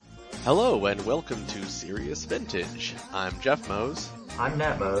Hello and welcome to Serious Vintage. I'm Jeff Mose. I'm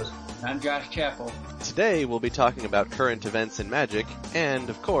Matt Mose. I'm Josh Chappell. Today we'll be talking about current events in Magic and,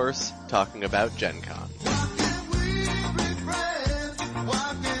 of course, talking about Gen Con.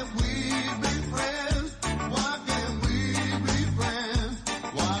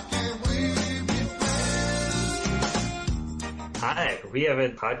 Hi, we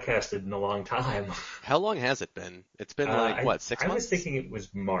haven't podcasted in a long time. How long has it been? It's been 6 months? I was thinking it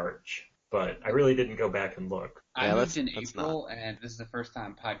was March, but I really didn't go back and look. Yeah, I moved in April, and this is the first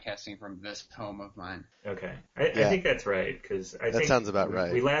time podcasting from this home of mine. Okay. I think that's right, because I think sounds about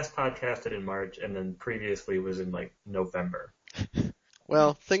right. We last podcasted in March, and then previously was in, November.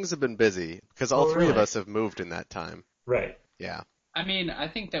 Well, things have been busy, because all three of us have moved in that time. Right. Yeah. I mean, I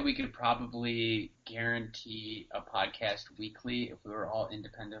think that we could probably guarantee a podcast weekly if we were all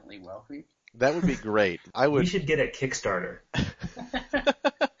independently wealthy. That would be great. We should get a Kickstarter.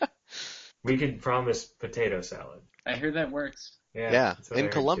 We could promise potato salad. I hear that works. Yeah, in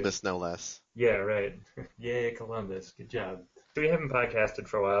Columbus, no less. Yeah, right. Yay, Columbus. Good job. So we haven't podcasted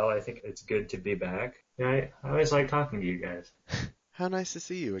for a while. I think it's good to be back. I always like talking to you guys. How nice to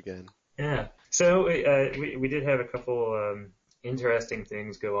see you again. Yeah. So we did have a couple interesting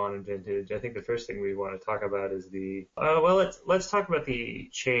things go on in Vintage. I think the first thing we want to talk about is let's talk about the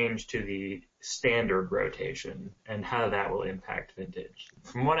change to the standard rotation and how that will impact Vintage.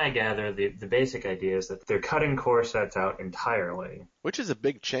 From what I gather, the basic idea is that they're cutting core sets out entirely. Which is a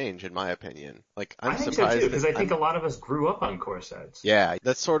big change, in my opinion. I think so too, because I think a lot of us grew up on core sets. Yeah,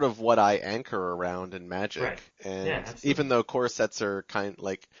 that's sort of what I anchor around in Magic. Right. And yeah, even though core sets are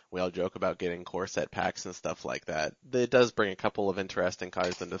we all joke about getting core set packs and stuff like that, it does bring a couple of interesting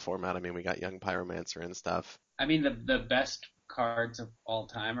cards into format. I mean, we got Young Pyromancer and stuff. I mean, the best cards of all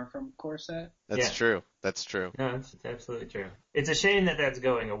time are from core set. That's true. That's true. No, that's absolutely true. It's a shame that that's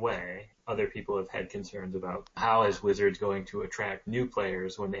going away. Other people have had concerns about how is Wizards going to attract new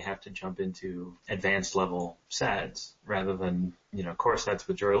players when they have to jump into advanced level sets rather than, core sets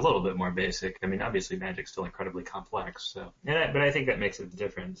which are a little bit more basic. I mean, obviously Magic's still incredibly complex, but I think that makes a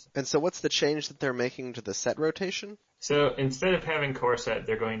difference. And so what's the change that they're making to the set rotation? So instead of having core set,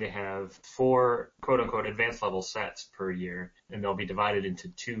 they're going to have 4 quote-unquote advanced level sets per year, and they'll be divided into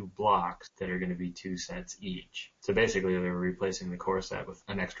 2 blocks that are going to be 2 sets each. So basically they're replacing the core set with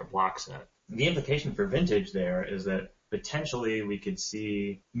an extra block set. The implication for Vintage there is that potentially we could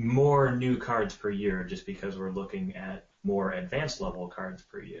see more new cards per year just because we're looking at more advanced level cards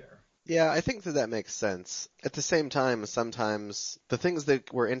per year. Yeah, I think that makes sense. At the same time, sometimes the things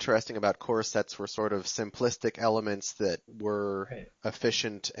that were interesting about core sets were sort of simplistic elements that were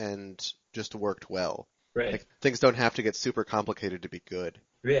efficient and just worked well. Right. Like, things don't have to get super complicated to be good.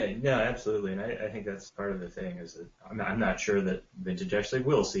 Yeah, no, absolutely. And I think that's part of the thing is that I'm not sure that Vintage actually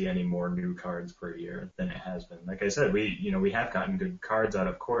will see any more new cards per year than it has been. Like I said, we have gotten good cards out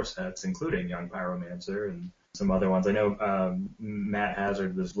of core sets, including Young Pyromancer and some other ones. I know Matt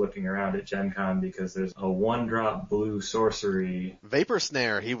Hazard was looking around at Gen Con because there's a 1-drop blue sorcery. Vapor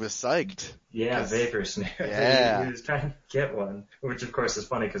Snare, he was psyched. Yeah, Vapor Snare. Yeah. He was trying to get one, which of course is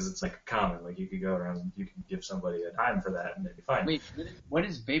funny because it's like a common. Like you could go around and you can give somebody a time for that and they'd be fine. Wait, what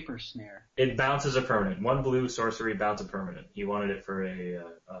is Vapor Snare? It bounces a permanent. 1 blue sorcery, bounce a permanent. He wanted it for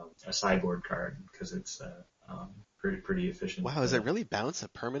a sideboard card because it's pretty efficient. Wow, does it really bounce a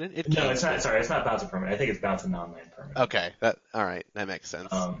permanent? No, it's not. Sorry, it's not bounce a permanent. I think it's bounce a non-land permanent. Okay, all right, that makes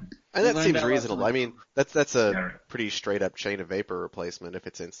sense. And that seems reasonable. I mean, that's a pretty straight up Chain of Vapor replacement if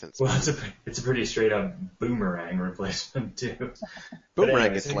it's instant. Well, it's a pretty straight up boomerang replacement too.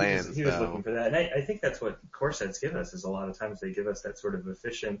 Boomerang gets lands. He was looking for that, and I think that's what core sets give us. Is a lot of times they give us that sort of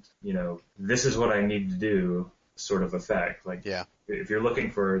efficient, this is what I need to do sort of effect. Like, if you're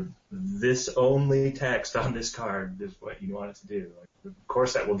looking for this only text on this card is what you want it to do. Like, the core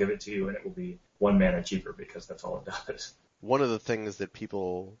set will give it to you, and it will be 1 mana cheaper because that's all it does. One of the things that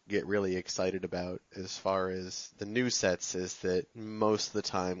people get really excited about as far as the new sets is that most of the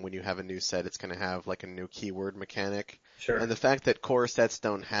time when you have a new set, it's going to have like a new keyword mechanic. Sure. And the fact that core sets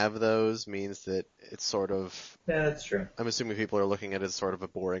don't have those means that it's sort of... Yeah, that's true. I'm assuming people are looking at it as sort of a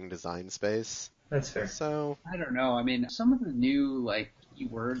boring design space. That's fair. So... I don't know. I mean, some of the new,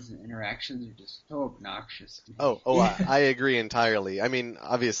 keywords and interactions are just so obnoxious. I agree entirely. I mean,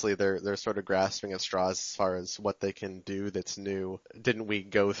 obviously they're sort of grasping at straws as far as what they can do that's new. Didn't we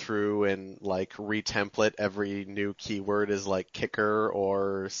go through and retemplate every new keyword as kicker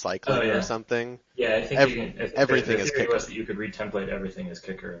or cycling or something? Yeah, I think everything is kicker. The theory was that you could retemplate everything as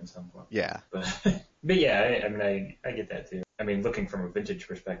kicker in some form. Yeah. But yeah, I mean, I get that too. I mean, looking from a Vintage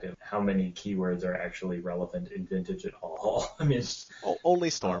perspective, how many keywords are actually relevant in Vintage at all? I mean, only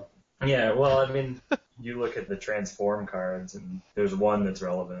Storm. Yeah, well, I mean, you look at the transform cards, and there's one that's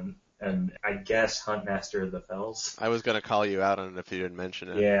relevant, and I guess Huntmaster of the Fells. I was going to call you out on it if you didn't mention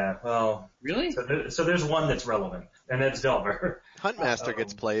it. Yeah, well, Really? so there's one that's relevant, and that's Delver. Huntmaster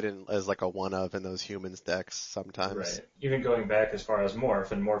gets played as like a one-of in those humans decks sometimes. Right. Even going back as far as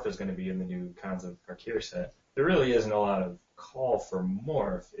Morph, and Morph is going to be in the new Khans of Tarkir set, there really isn't a lot of call for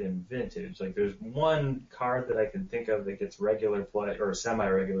Morph in Vintage. Like, there's one card that I can think of that gets regular play, or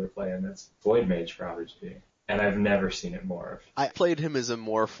semi-regular play, and that's Void Mage Prodigy. And I've never seen it morph. I played him as a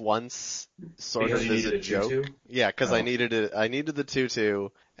morph once, sort Because of you as needed a joke. 2/2? Yeah, because I Oh. needed it. I needed the 2/2,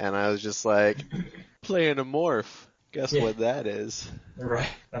 and I was just like, playing a morph. Guess Yeah. what that is? Right.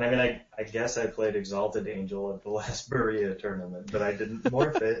 And I mean, I guess I played Exalted Angel at the last Berea tournament, but I didn't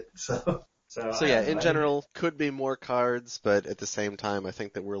morph it, so So yeah, in general, could be more cards, but at the same time, I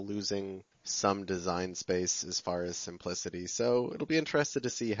think that we're losing some design space as far as simplicity. So it'll be interesting to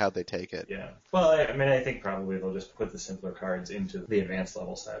see how they take it. Yeah. Well, I mean, I think probably they'll just put the simpler cards into the advanced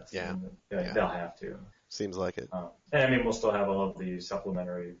level sets. Yeah. And, Yeah. They'll have to. Seems like it. And I mean, we'll still have all of the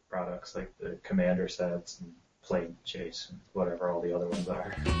supplementary products like the Commander sets and Plague Chase and whatever all the other ones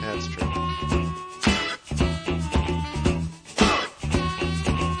are. That's true.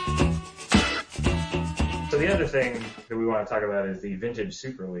 So the other thing that we want to talk about is the Vintage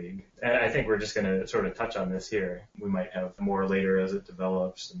Super League. And I think we're just going to sort of touch on this here. We might have more later as it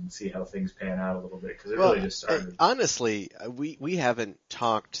develops and see how things pan out a little bit because it really just started. Honestly, we haven't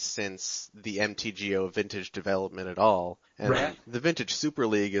talked since the MTGO Vintage development at all. And Right. the Vintage Super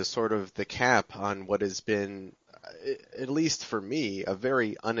League is sort of the cap on what has been, at least for me, a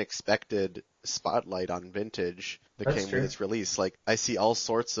very unexpected spotlight on Vintage that That's came true. with its release. Like, I see all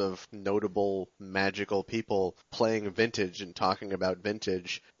sorts of notable, magical people playing Vintage and talking about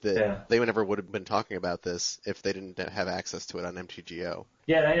Vintage that they never would have been talking about this if they didn't have access to it on MTGO.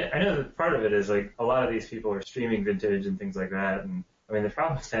 Yeah, and I know that part of it is like a lot of these people are streaming Vintage and things like that. And I mean, the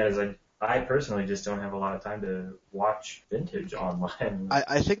problem with that is I personally just don't have a lot of time to watch Vintage online.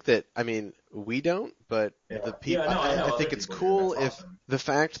 I think that, I mean, we don't, but the people, I know I think other it's people do, cool and if that's awesome. the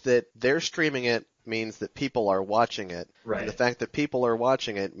fact that they're streaming it means that people are watching it. Right. And the fact that people are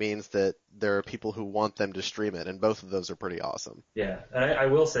watching it means that there are people who want them to stream it, and both of those are pretty awesome. Yeah, and I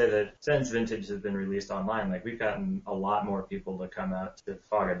will say that since Vintage has been released online, like we've gotten a lot more people to come out to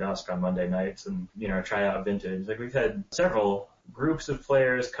Fog of Dusk on Monday nights and, try out Vintage. Like we've had several groups of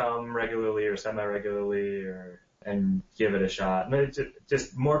players come regularly or semi-regularly and give it a shot. And it's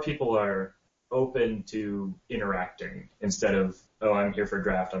just more people are open to interacting instead of, oh, I'm here for a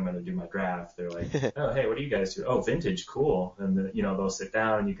draft, I'm going to do my draft. They're like, oh, hey, what do you guys do? Oh, Vintage, cool. And then, they'll sit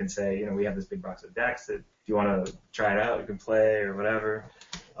down and you can say, we have this big box of decks that if you want to try it out, you can play or whatever.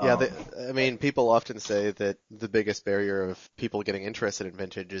 Yeah, I mean, people often say that the biggest barrier of people getting interested in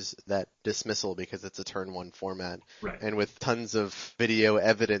Vintage is that dismissal because it's a turn one format. Right. And with tons of video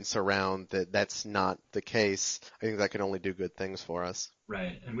evidence around that that's not the case, I think that can only do good things for us.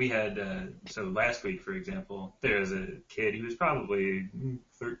 Right. And we had, so last week, for example, there was a kid who was probably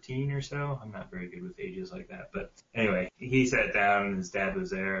 13 or so. I'm not very good with ages like that. But anyway, he sat down and his dad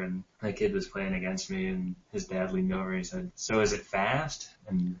was there and the kid was playing against me and his dad leaned over and he said, so is it fast?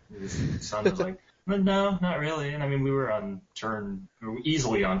 And his son was like, no, not really. And I mean, we were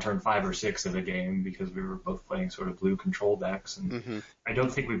easily on turn 5 or 6 of the game because we were both playing sort of blue control decks. And I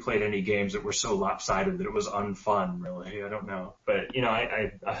don't think we played any games that were so lopsided that it was unfun, really. I don't know. But,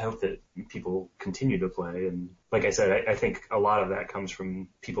 I hope that people continue to play. And like I said, I think a lot of that comes from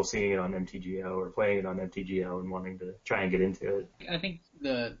people seeing it on MTGO or playing it on MTGO and wanting to try and get into it. I think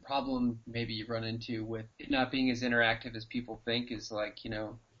the problem maybe you run into with it not being as interactive as people think is like, you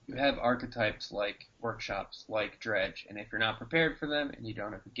have archetypes like workshops, like Dredge, and if you're not prepared for them and you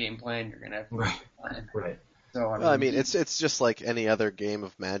don't have a game plan, you're going to have fun. Right. So, I mean, it's just like any other game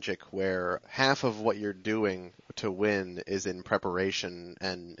of Magic where half of what you're doing to win is in preparation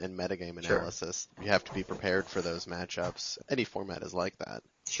and metagame analysis. Sure. You have to be prepared for those matchups. Any format is like that.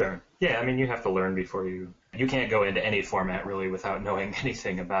 Sure. Yeah, I mean, you have to learn before you can't go into any format really without knowing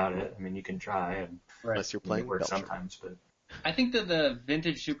anything about it. I mean, you can try and unless you're playing it works sometimes, but I think that the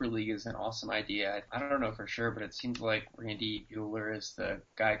Vintage Super League is an awesome idea. I don't know for sure, but it seems like Randy Buehler is the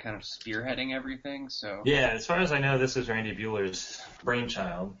guy kind of spearheading everything. So yeah, as far as I know, this is Randy Buehler's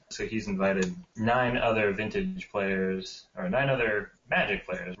brainchild. So he's invited 9 other Vintage players, or 9 other Magic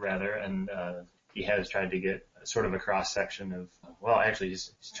players rather, and he has tried to get sort of a cross section of, well, actually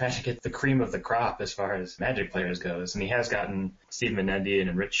he's trying to get the cream of the crop as far as Magic players goes. And he has gotten Steve Menendian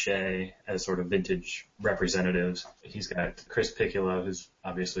and Rich Shea as sort of vintage representatives. He's got Chris Piccola, who's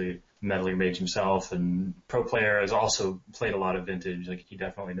obviously Metal Gear Mage himself, and pro player has also played a lot of vintage. Like, he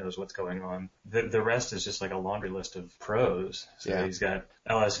definitely knows what's going on. The rest is just like a laundry list of pros. So he's got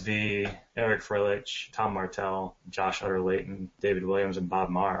LSV, Eric Froelich, Tom Martell, Josh Utter-Layton, David Williams, and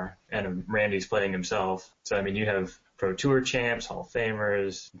Bob Marr. And Randy's playing himself. So, I mean, you have Pro Tour champs, Hall of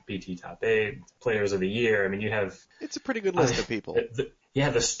Famers, BT Top 8, Players of the Year. I mean, you have... It's a pretty good list of people.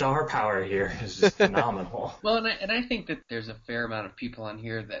 The star power here is just phenomenal. Well, and I think that there's a fair amount of people on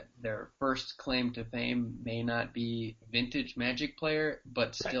here that their first claim to fame may not be vintage Magic player,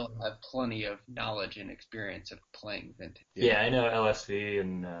 but still have plenty of knowledge and experience of playing vintage. Yeah, I know LSV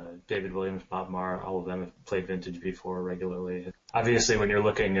and David Williams, Bob Marr, all of them have played vintage before regularly. Obviously, when you're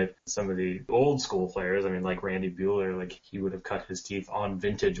looking at some of the old school players, I mean, like Randy Buehler, like he would have cut his teeth on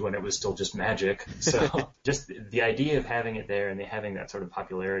vintage when it was still just Magic. So just the idea of having it there and having that sort of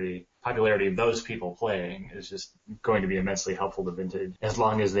popularity of those people playing is just going to be immensely helpful to vintage as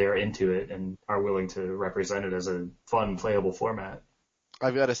long as they're into it and are willing to represent it as a fun, playable format.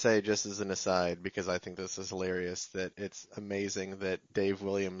 I've got to say, just as an aside, because I think this is hilarious, that it's amazing that Dave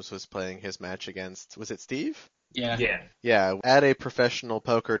Williams was playing his match against, was it Steve? Yeah, at a professional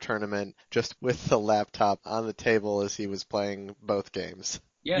poker tournament, just with the laptop on the table as he was playing both games.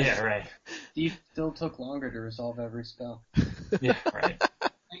 Yes. Yeah, right. Steve still took longer to resolve every spell. Yeah, right.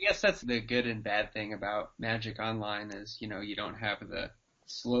 I guess that's the good and bad thing about Magic Online is, you don't have the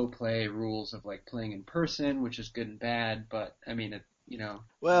slow play rules of like playing in person, which is good and bad, but I mean,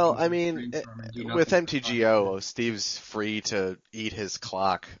 Well, I mean, with MTGO, Steve's free to eat his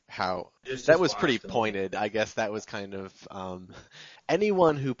clock. That was pretty pointed. I guess that was kind of,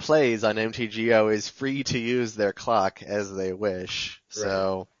 anyone who plays on MTGO is free to use their clock as they wish. Right.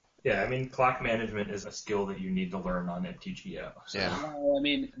 So. Yeah, I mean, clock management is a skill that you need to learn on MTGO. So. Yeah. Well, I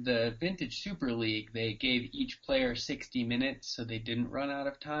mean, the Vintage Super League, they gave each player 60 minutes so they didn't run out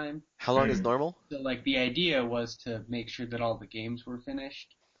of time. How long is normal? So, like, the idea was to make sure that all the games were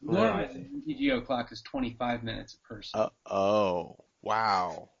finished. Well, Normally, the MTGO clock is 25 minutes a person. Oh,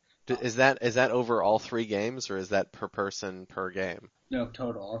 wow. Is that over all 3 games, or is that per person per game? No,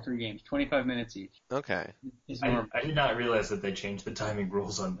 total, all 3 games, 25 minutes each. Okay. I did not realize that they changed the timing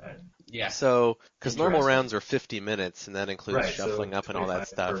rules on that. Yeah. So, because normal rounds are 50 minutes, and that includes shuffling up and all that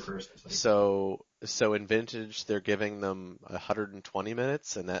stuff. So in Vintage, they're giving them 120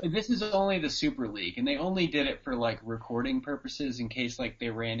 minutes, and that. This is only the Super League, and they only did it for like recording purposes in case like they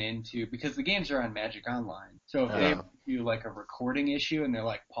ran into, because the games are on Magic Online. So if they do like a recording issue and they're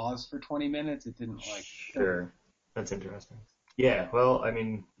like pause for 20 minutes, it didn't like. Sure. That's interesting. Yeah, well, I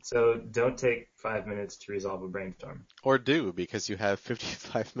mean, so don't take 5 minutes to resolve a brainstorm. Or do, because you have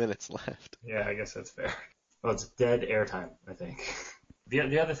 55 minutes left. Yeah, I guess that's fair. Well, it's dead airtime, I think.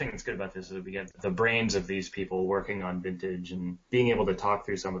 The other thing that's good about this is that we get the brains of these people working on Vintage and being able to talk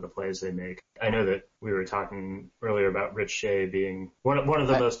through some of the plays they make. I know that we were talking earlier about Rich Shea being one of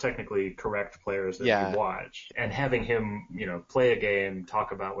the most technically correct players that we watch, and having him, play a game,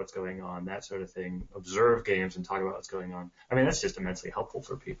 talk about what's going on, that sort of thing, observe games and talk about what's going on. I mean, that's just immensely helpful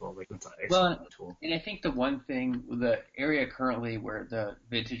for people. Like, it's an excellent tool. And I think the one thing, the area currently where the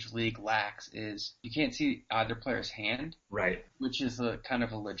Vintage League lacks is you can't see either player's hand. Right. Which is a kind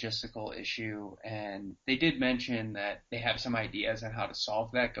of a logistical issue, and they did mention that they have some ideas on how to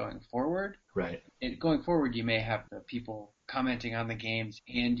solve that going forward. Right. And going forward, you may have the people commenting on the games,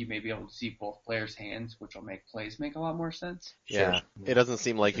 and you may be able to see both players' hands, which will make plays make a lot more sense. Yeah. Sure. It doesn't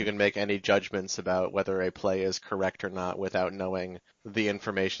seem like you can make any judgments about whether a play is correct or not without knowing the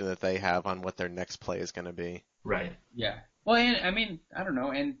information that they have on what their next play is going to be. Right. Yeah. Well, and I mean, I don't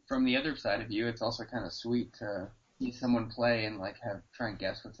know, and from the other side of you, it's also kind of sweet to see someone play and like try and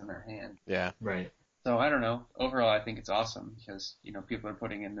guess what's in their hand. Yeah. Right. So I don't know. Overall, I think it's awesome because people are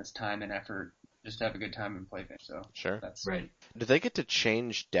putting in this time and effort just to have a good time and play things. So sure. That's right. Do they get to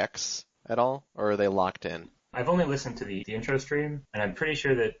change decks at all, or are they locked in? I've only listened to the intro stream, and I'm pretty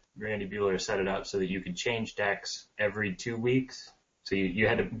sure that Randy Buehler set it up so that you could change decks every 2 weeks. So you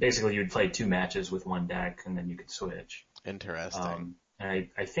had to basically you'd play 2 matches with one deck, and then you could switch. Interesting. And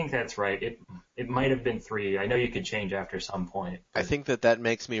I think that's right. It might have been 3. I know you could change after some point. I think that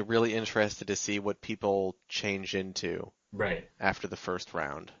makes me really interested to see what people change into. Right. After the first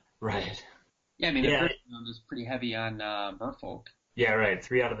round. Right. Yeah, I mean, the first round is pretty heavy on Merfolk. Yeah, right.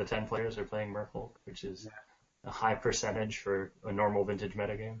 3 out of the 10 players are playing Merfolk, which is a high percentage for a normal Vintage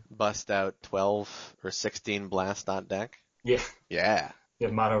metagame. Bust out 12 or 16 blast dot deck. Yeah. Yeah. You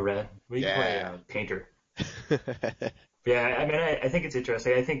have mono red. We can play Painter. Yeah, I mean, I think it's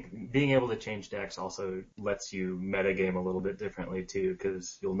interesting. I think being able to change decks also lets you metagame a little bit differently too,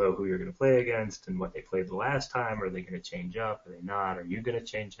 because you'll know who you're going to play against and what they played the last time. Are they going to change up? Are they not? Are you going to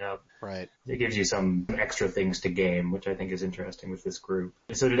change up? Right. It gives you some extra things to game, which I think is interesting with this group.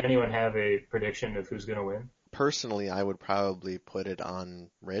 So did anyone have a prediction of who's going to win? Personally, I would probably put it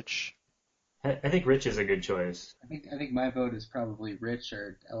on Rich. I think Rich is a good choice. I think my vote is probably Rich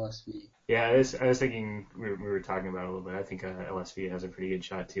or LSV. Yeah, I was thinking we were talking about it a little bit. I think LSV has a pretty good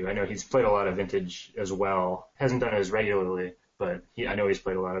shot too. I know he's played a lot of vintage as well. Hasn't done it as regularly, but I know he's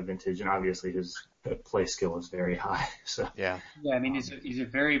played a lot of vintage, and obviously his play skill is very high. So Yeah. Yeah, I mean he's a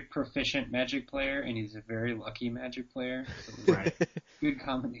very proficient Magic player and he's a very lucky Magic player. So right. good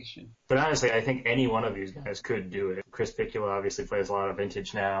combination. But honestly, I think any one of these guys could do it. Chris Picula obviously plays a lot of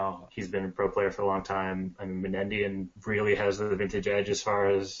vintage now. He's been a pro player for a long time. I mean, Menendian really has the vintage edge as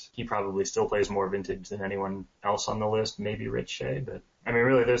far as he probably still plays more vintage than anyone else on the list. Maybe Rich Shea, but I mean,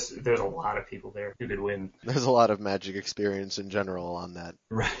 really, there's a lot of people there who could win. There's a lot of Magic experience in general on that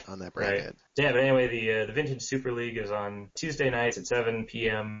bracket. Right. Yeah, but anyway, the Vintage Super League is on Tuesday nights at 7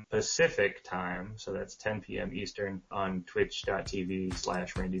 p.m. Pacific time, so that's 10 p.m. Eastern on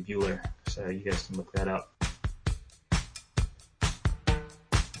twitch.tv/Randy Bueller. So you guys can look that up.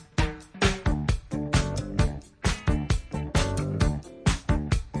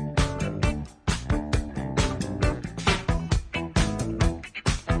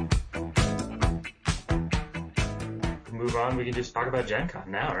 Move on, we can just talk about Gen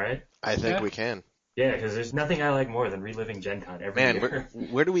Con now, right? I think we can. Yeah, because there's nothing I like more than reliving Gen Con every year.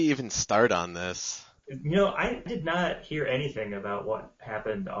 Where do we even start on this? You know, I did not hear anything about what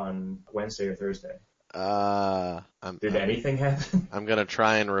happened on Wednesday or Thursday. Did anything happen? I'm gonna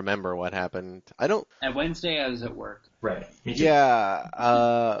try and remember what happened. At Wednesday I was at work. Right. Me too. Yeah,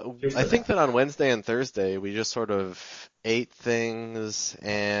 I think that on Wednesday and Thursday we just sort of ate things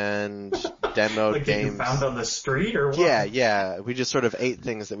and demoed like games. You found on the street or what? Yeah. We just sort of ate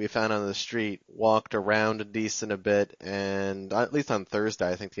things that we found on the street, walked around a decent a bit, and at least on Thursday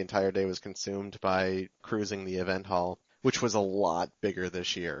I think the entire day was consumed by cruising the event hall, which was a lot bigger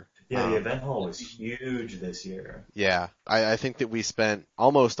this year. Yeah, the event hall was huge this year. Yeah, I think that we spent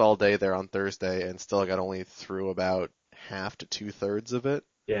almost all day there on Thursday and still got only through about half to 2/3 of it.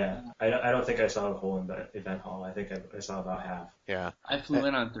 Yeah, I don't think I saw the whole event hall. I think I saw about half. Yeah. I flew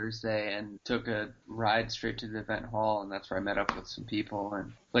in on Thursday and took a ride straight to the event hall, and that's where I met up with some people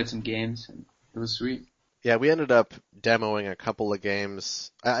and played some games, and it was sweet. Yeah, we ended up demoing a couple of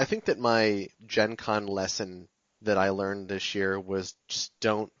games. I think that my Gen Con lesson that I learned this year was just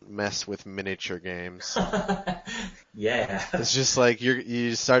don't mess with miniature games. Yeah. It's just like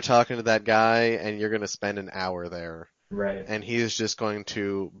you start talking to that guy and you're going to spend an hour there. Right. And he's just going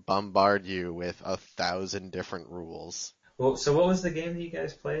to bombard you with 1,000 different rules. Well, so what was the game that you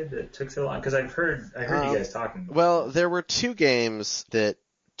guys played that took so long? Because I heard you guys talking. Well, there were two games that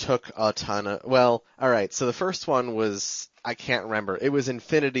took a ton of... Well, alright, so the first one was... I can't remember. It was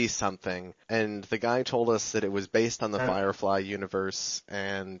Infinity something, and the guy told us that it was based on the Firefly universe,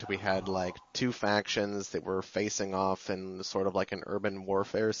 and we had like two factions that were facing off in sort of like an urban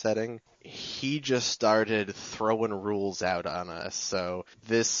warfare setting. He just started throwing rules out on us. So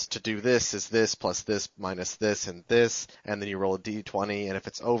this, to do this, is this plus this minus this, and then you roll a d20, and if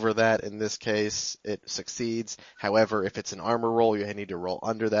it's over that, in this case, it succeeds. However, if it's an armor roll, you need to roll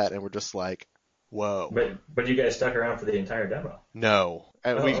under that, and we're just like, whoa. But you guys stuck around for the entire demo. No.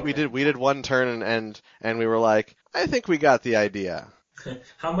 Okay. We did one turn and we were like, I think we got the idea.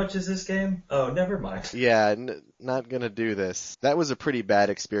 How much is this game? Oh, never mind. Yeah, not gonna do this. That was a pretty bad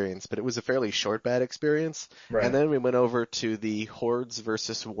experience, but it was a fairly short bad experience. Right. And then we went over to the Hordes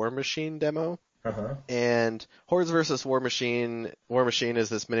versus War Machine demo. Uh-huh. And Hordes versus War Machine is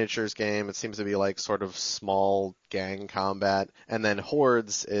this miniatures game. It seems to be like sort of small gang combat. And then War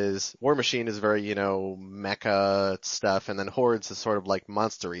Machine is very, mecha stuff. And then Hordes is sort of like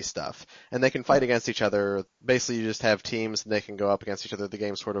monstery stuff. And they can fight against each other. Basically, you just have teams and they can go up against each other. The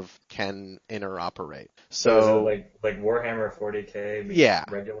game sort of can interoperate. So is it like Warhammer 40K? Yeah.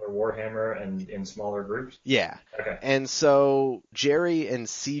 Regular Warhammer and in smaller groups? Yeah. Okay. And so Jerry and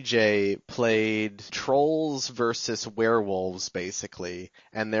CJ played trolls versus werewolves, basically.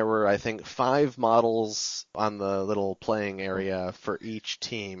 And there were, I think, 5 models on the little playing area for each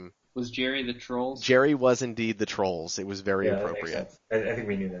team. Was Jerry the trolls? Jerry was indeed the trolls. It was very appropriate. That makes sense. I think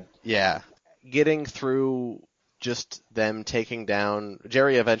we knew that. Yeah. Getting through just them taking down...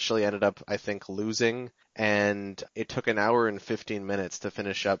 Jerry eventually ended up, I think, losing, and it took an hour and 15 minutes to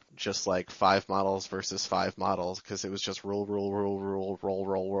finish up just like 5 models versus 5 models, because it was just roll,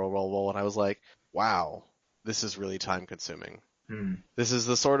 and I was like, wow, this is really time consuming. Hmm. This is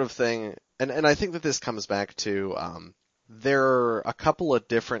the sort of thing, and I think that this comes back to, there are a couple of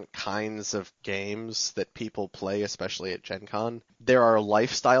different kinds of games that people play, especially at Gen Con. There are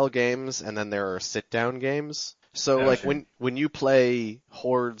lifestyle games, and then there are sit-down games. So, Gotcha. when you play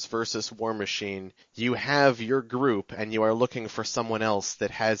Hordes versus War Machine, you have your group, and you are looking for someone else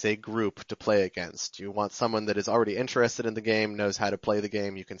that has a group to play against. You want someone that is already interested in the game, knows how to play the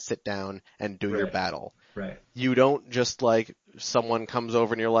game, you can sit down and do your Right. battle. Right. You don't just someone comes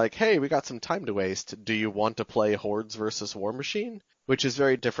over and you're like, hey, we got some time to waste. Do you want to play Hordes versus War Machine? Which is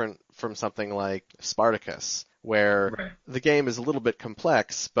very different from something like Spartacus, where Right. the game is a little bit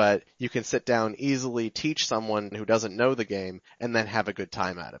complex, but you can sit down easily, teach someone who doesn't know the game, and then have a good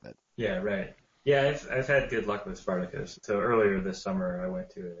time out of it. Yeah, right. Yeah, I've had good luck with Spartacus. So earlier this summer, I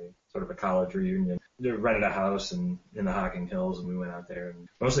went to a sort of a college reunion. They rented a house in the Hocking Hills, and we went out there and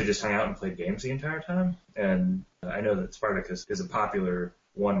mostly just hung out and played games the entire time. And I know that Spartacus is a popular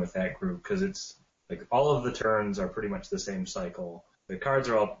one with that group because it's like all of the turns are pretty much the same cycle. The cards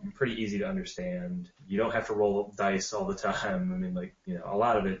are all pretty easy to understand. You don't have to roll dice all the time. I mean, a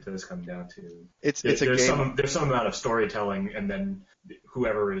lot of it does come down to It's a game. there's some amount of storytelling, and then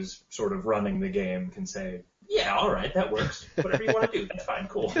whoever is sort of running the game can say, yeah, all right, that works. Whatever you want to do, that's fine,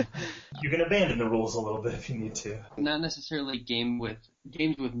 cool. You can abandon the rules a little bit if you need to. Not necessarily games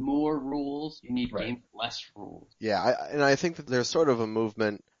with more rules. You need Right. games with less rules. Yeah, I think that there's sort of a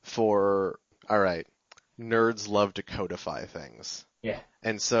movement for, all right, nerds love to codify things. Yeah.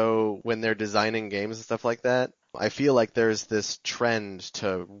 And so when they're designing games and stuff like that, I feel like there's this trend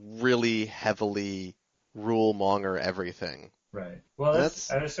to really heavily rule monger everything. Right. Well,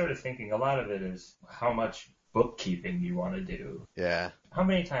 I was sort of thinking a lot of it is how much bookkeeping you want to do. Yeah. How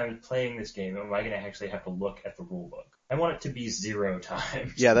many times playing this game am I going to actually have to look at the rule book? I want it to be 0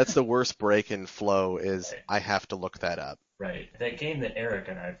 times. Yeah, that's the worst break in flow is Right. I have to look that up. Right. That game that Eric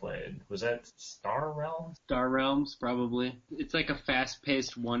and I played, was that Star Realms? Star Realms, probably. It's like a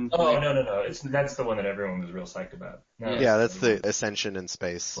fast-paced one. Oh, no. That's the one that everyone was real psyched about. No, Yeah, that's the Ascension in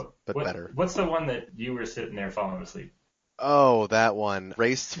space, but what- better. What's the one that you were sitting there falling asleep? Oh, that one.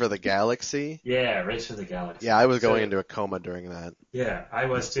 Race for the Galaxy? Yeah, Race for the Galaxy. Yeah, I was going So- into a coma during that. Yeah, I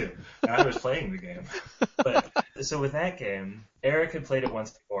was too. And I was playing the game. But so with that game, Eric had played it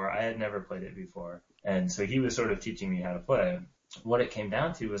once before. I had never played it before. And so he was sort of teaching me how to play. What it came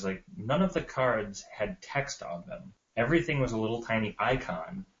down to was none of the cards had text on them. Everything was a little tiny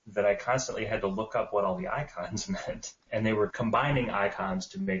icon that I constantly had to look up what all the icons meant. And they were combining icons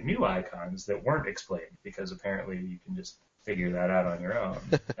to make new icons that weren't explained because apparently you can just figure that out on your own.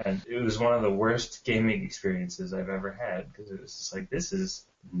 And it was one of the worst gaming experiences I've ever had because it was just this is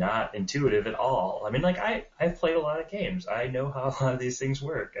not intuitive at all. I mean, I've played a lot of games. I know how a lot of these things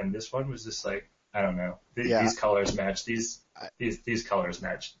work. And this one was just I don't know. These colors match. These colors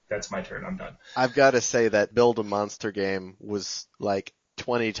match. That's my turn. I'm done. I've got to say that Build a Monster game was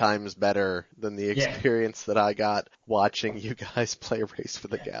 20 times better than the experience that I got watching you guys play Race for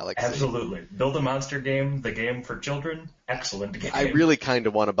the Galaxy. Absolutely. Build a Monster game, the game for children, excellent game. I really kind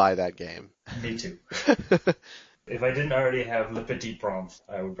of want to buy that game. Me too. If I didn't already have Le Petit Prince,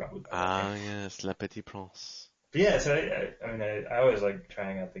 I would probably buy that game. Yes, Le Petit Prince. But yeah, so I always like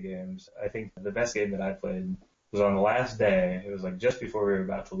trying out the games. I think the best game that I played was on the last day. It was just before we were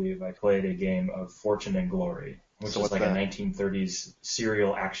about to leave. I played a game of Fortune and Glory, which is a 1930s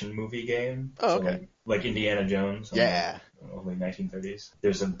serial action movie game. Oh, so okay. Like Indiana Jones. Yeah. Only 1930s.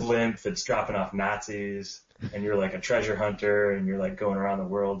 There's a blimp that's dropping off Nazis, and you're a treasure hunter, and you're going around the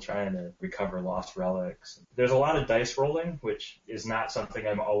world trying to recover lost relics. There's a lot of dice rolling, which is not something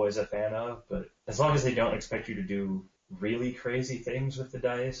I'm always a fan of, but as long as they don't expect you to do really crazy things with the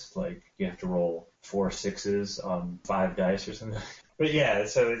dice, you have to roll 4 6s on 5 dice or something. But yeah,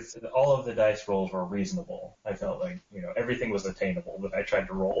 so all of the dice rolls were reasonable. I felt everything was attainable that I tried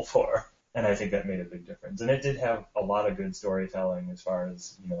to roll for. And I think that made a big difference. And it did have a lot of good storytelling as far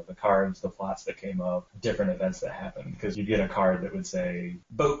as, the cards, the plots that came up, different events that happened. Because you get a card that would say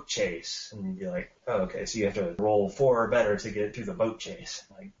boat chase. And you'd be like, oh, okay, so you have to roll 4 or better to get to the boat chase.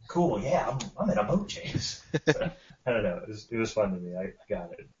 Cool, yeah, I'm in a boat chase. So, I don't know. It was fun to me. I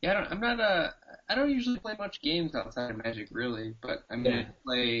got it. Yeah, I don't usually play much games outside of Magic, really. But I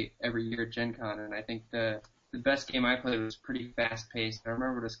play every year at Gen Con, and I think the best game I played was pretty fast-paced. I don't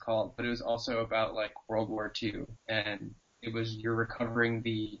remember what it's called, but it was also about World War II, and it was you're recovering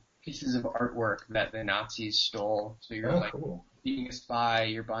the pieces of artwork that the Nazis stole. So you're cool. being a spy,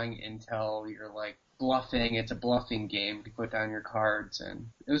 you're buying intel, you're bluffing. It's a bluffing game to put down your cards, and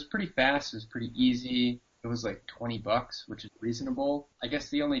it was pretty fast. It was pretty easy. It was $20, which is reasonable. I guess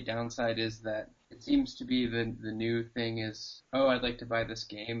the only downside is that It seems to be the new thing is, oh, I'd like to buy this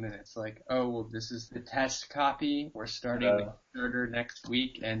game, and it's like, oh, well, this is the test copy. We're starting the Kickstarter next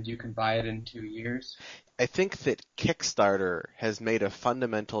week, and you can buy it in 2 years. I think that Kickstarter has made a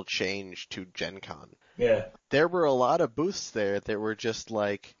fundamental change to Gen Con. Yeah. There were a lot of booths there that were just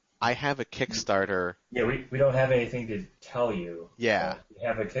like, I have a Kickstarter. Yeah, we don't have anything to tell you. Yeah. We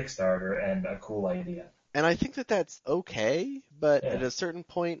have a Kickstarter and a cool idea. And I think that that's okay, but at a certain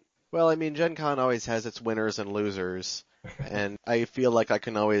point, well, I mean, Gen Con always has its winners and losers, and I feel like I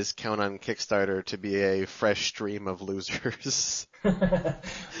can always count on Kickstarter to be a fresh stream of losers.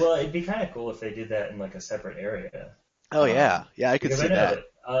 Well, it'd be kind of cool if they did that in like a separate area. Oh, yeah. Yeah, I could see that.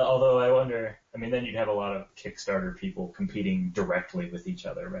 Although I wonder, I mean, then you'd have a lot of Kickstarter people competing directly with each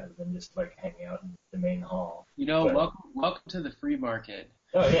other rather than just like hanging out in the main hall. You know, welcome to the free market.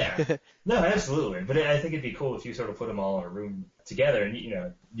 Oh, yeah. No, absolutely. But I think it'd be cool if you sort of put them all in a room together and, you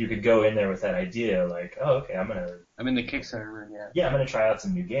know, you could go in there with that idea like, oh, okay, I'm in the Kickstarter room, yeah. Yeah, I'm going to try out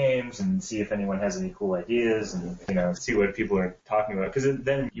some new games and see if anyone has any cool ideas and, you know, see what people are talking about. Because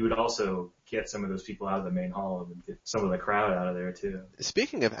then you would also get some of those people out of the main hall and get some of the crowd out of there, too.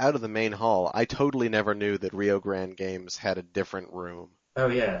 Speaking of out of the main hall, I totally never knew that Rio Grande Games had a different room. Oh,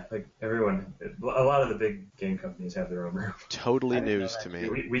 yeah. Like, everyone, a lot of the big game companies have their own room. Totally news to me.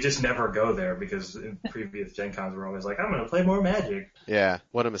 We just never go there because in previous Gen Cons we're always like, I'm going to play more Magic. Yeah,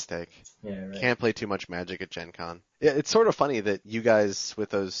 what a mistake. Yeah, right. Can't play too much Magic at Gen Con. Yeah, it's sort of funny that you guys, with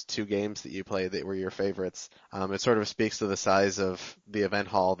those 2 games that you played that were your favorites, it sort of speaks to the size of the event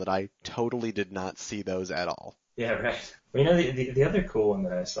hall that I totally did not see those at all. Yeah, right. Well, you know, the other cool one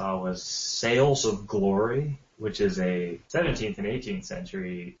that I saw was Sails of Glory, which is a 17th and 18th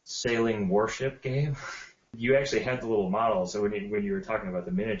century sailing warship game. You actually had the little models, so when you were talking about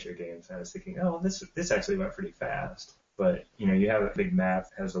the miniature games, I was thinking, oh, this actually went pretty fast. But, you know, you have a big map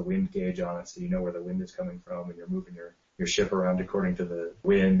that has a wind gauge on it, so you know where the wind is coming from, and you're moving your ship around according to the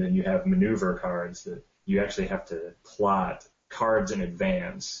wind, and you have maneuver cards that you actually have to plot cards in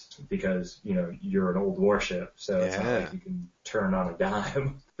advance because, you know, you're an old warship, so it's not like you can turn on a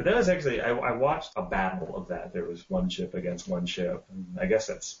dime. But that was actually, I watched a battle of that. There was one ship against one ship, and I guess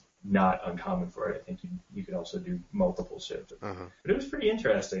that's not uncommon for it. I think you could also do multiple ships. Uh-huh. But it was pretty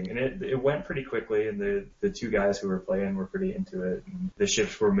interesting, and it went pretty quickly, and the 2 guys who were playing were pretty into it. And the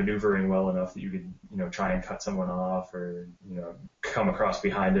ships were maneuvering well enough that you could, you know, try and cut someone off or, you know, come across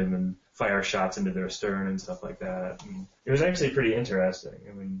behind them and fire shots into their stern and stuff like that. And it was actually pretty interesting.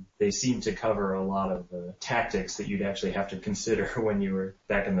 I mean, they seemed to cover a lot of the tactics that you'd actually have to consider when you were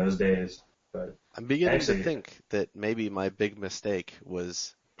back in those days. But I'm beginning to think that maybe my big mistake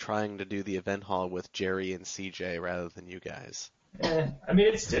was trying to do the event hall with Jerry and CJ rather than you guys. I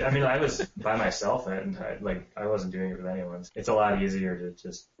mean, I was by myself and I wasn't doing it with anyone. It's a lot easier to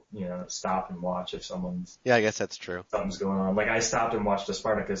just, you know, stop and watch if something's... Yeah, I guess that's true. Something's going on. Like, I stopped and watched a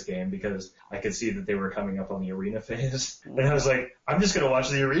Spartacus game because I could see that they were coming up on the arena phase. And I was like, I'm just going to watch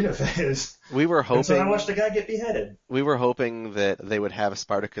the arena phase. We were hoping... And so I watched a guy get beheaded. We were hoping that they would have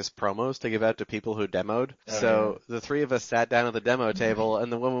Spartacus promos to give out to people who demoed. The 3 of us sat down at the demo table,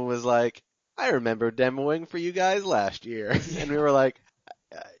 and the woman was like, I remember demoing for you guys last year. And we were like...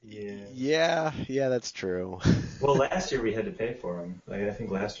 Yeah, that's true. Well, last year we had to pay for them. Like, I think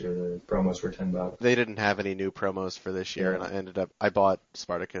last year the promos were $10. They didn't have any new promos for this year, and I bought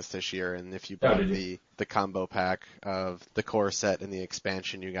Spartacus this year, and if you bought the combo pack of the core set and the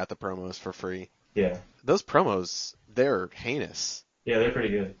expansion, you got the promos for free. Yeah. Those promos, they're heinous. Yeah, they're pretty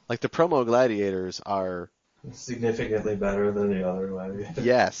good. Like, the promo gladiators are... significantly better than the other gladiators.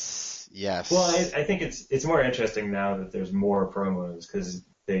 Yes. Well, I think it's more interesting now that there's more promos because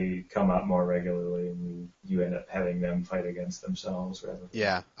they come out more regularly and you end up having them fight against themselves rather.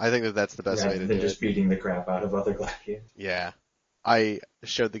 Yeah, I think that's the best way to do it. Rather than just beating the crap out of other gladiators. Yeah. I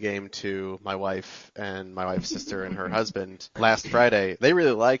showed the game to my wife and my wife's sister and her husband last Friday. They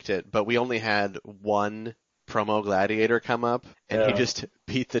really liked it, but we only had one promo gladiator come up, and he just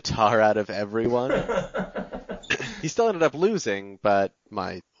beat the tar out of everyone. He still ended up losing, but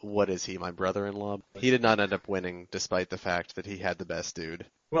my brother-in-law? He did not end up winning, despite the fact that he had the best dude.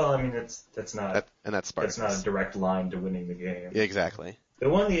 Well, I mean, that's not Spartacus. That's not a direct line to winning the game. Yeah, exactly. The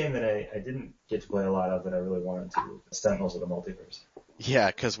one game that I didn't get to play a lot of that I really wanted to was Sentinels of the Multiverse. Yeah,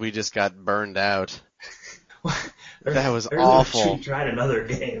 because we just got burned out. That was I awful. I tried another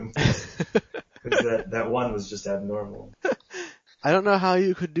game. That one was just abnormal. I don't know how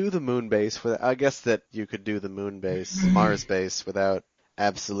you could do the moon base. I guess that you could do the moon base, Mars base, without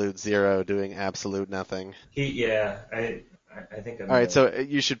Absolute Zero doing absolute nothing. I I think I'm All right, so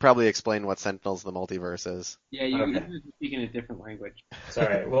you should probably explain what Sentinels of the Multiverse is. Yeah, you Okay. were speaking a different language.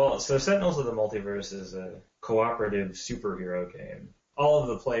 Sorry. Well, so Sentinels of the Multiverse is a cooperative superhero game. All of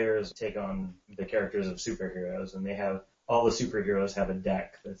the players take on the characters of superheroes, and all the superheroes have a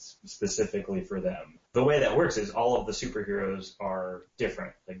deck that's specifically for them. The way that works is all of the superheroes are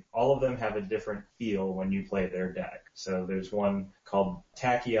different. Like, all of them have a different feel when you play their deck. So there's one called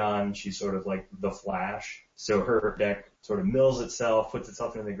Tachyon. She's sort of like the Flash. So her deck sort of mills itself, puts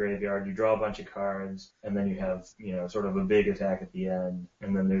itself into the graveyard. You draw a bunch of cards, and then you have, sort of a big attack at the end.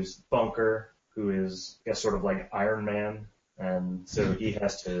 And then there's Bunker, who is, I guess, sort of like Iron Man. And so he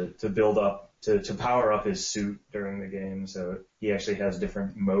has to build up, to power up his suit during the game. So he actually has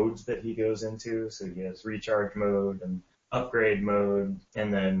different modes that he goes into. So he has recharge mode and upgrade mode,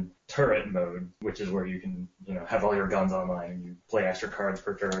 and then turret mode, which is where you can, have all your guns online and you play extra cards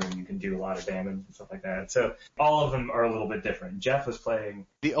per turn and you can do a lot of damage and stuff like that. So all of them are a little bit different. Jeff was playing...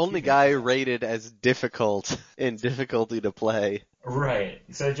 The only guy rated as difficult in difficulty to play. Right.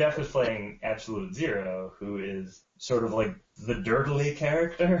 So Jeff was playing Absolute Zero, who is sort of like the dirtily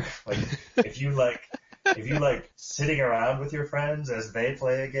character. Like, if you like sitting around with your friends as they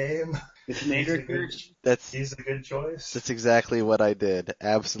play a game, he's a good choice. That's exactly what I did.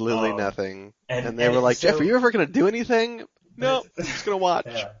 Absolutely nothing. And they were like, Jeff, are you ever going to do anything? No, I'm just going to watch.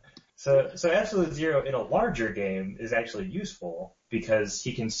 Yeah. So Absolute Zero in a larger game is actually useful because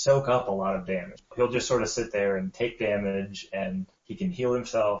he can soak up a lot of damage. He'll just sort of sit there and take damage, and he can heal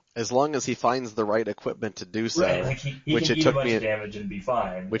himself. As long as he finds the right equipment to do so. Right, like he can eat a bunch of damage and be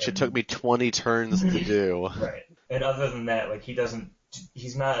fine. It took me 20 turns to do. Right. And other than that, like,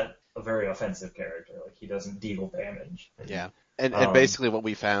 he's not a very offensive character. Like, he doesn't deal damage. Yeah. And basically what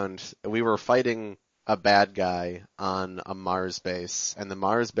we found, we were fighting a bad guy on a Mars base, and the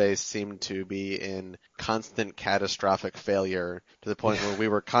Mars base seemed to be in constant catastrophic failure to the point where we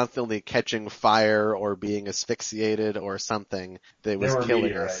were constantly catching fire or being asphyxiated or something that was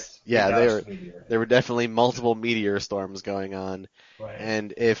killing us. Yeah, there were definitely multiple meteor storms going on. Right.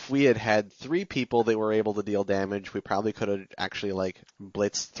 And if we had 3 people that were able to deal damage, we probably could have actually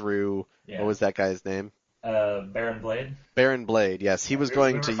blitzed through, what was that guy's name? Baron Blade? Baron Blade, yes. He was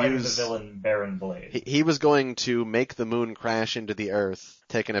going to use the villain Baron Blade. He was going to make the moon crash into the Earth,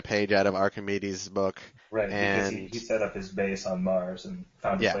 taking a page out of Archimedes' book. Right, because he set up his base on Mars and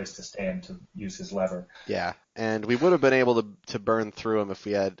found a place to stand to use his lever. Yeah, and we would have been able to burn through him if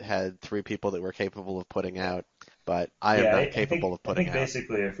we had 3 people that were capable of putting out. But I am not capable of putting out. I think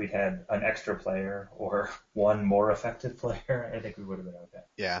basically if we had an extra player or one more effective player, I think we would have been okay.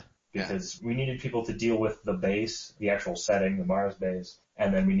 Yeah. Because we needed people to deal with the base, the actual setting, the Mars base,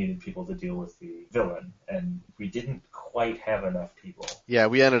 and then we needed people to deal with the villain, and we didn't quite have enough people. Yeah,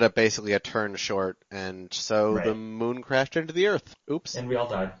 we ended up basically a turn short, and so the moon crashed into the Earth. Oops. And we all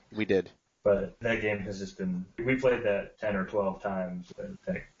died. We did. But that game has just been, we played that 10 or 12 times at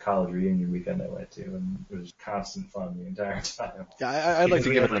that college reunion weekend I went to, and it was constant fun the entire time. Yeah, I'd like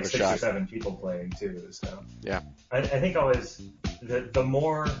to give it another shot. 6 or 7 people playing too, so. Yeah. I think always, the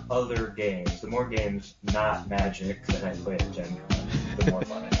more other games, the more games not Magic that I play at Gen Con, the more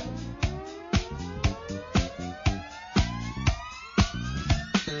fun I have.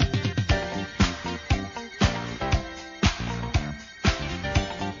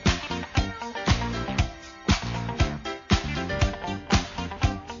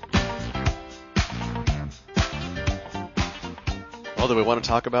 Oh, do we want to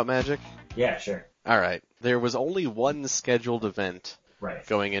talk about Magic? Yeah, sure. All right. There was only one scheduled event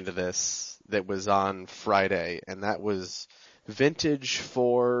going into this that was on Friday, and that was Vintage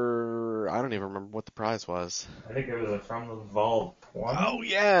for, I don't even remember what the prize was. I think it was a From the Vault 20. Oh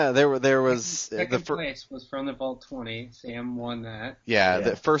yeah, there was second place was From the Vault 20. Sam won that. Yeah,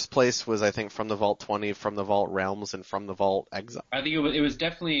 the first place was I think From the Vault 20, From the Vault Realms, and From the Vault Exile. I think it was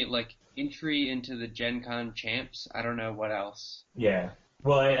definitely like entry into the Gen Con champs. I don't know what else. Yeah.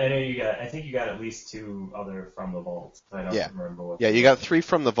 Well, I know I think you got at least 2 other From the Vaults. I don't remember what. Yeah, you got 3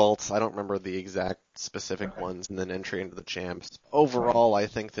 From the Vaults. I don't remember the exact specific ones, and then entry into the champs. Overall, I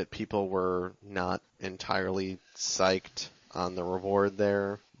think that people were not entirely psyched on the reward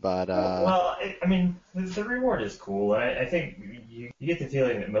there, but well, I mean, the reward is cool. I think you get the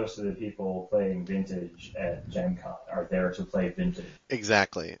feeling that most of the people playing Vintage at Gen Con are there to play Vintage.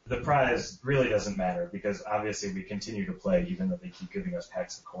 Exactly. The prize really doesn't matter because obviously we continue to play even though they keep giving us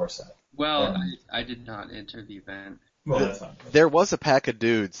packs of core set. Well, I did not enter the event. Well, that's fine. There was a pack of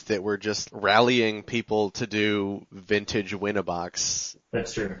dudes that were just rallying people to do vintage win-a-box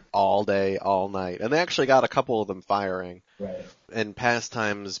That's true. all day, all night. And they actually got a couple of them firing. Right. In past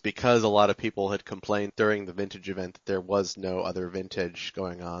times, because a lot of people had complained during the vintage event that there was no other vintage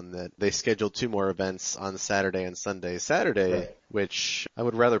going on, that they scheduled 2 more events on Saturday and Sunday. Saturday, Right. which I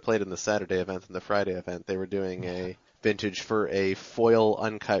would rather play it in the Saturday event than the Friday event, they were doing a vintage for a foil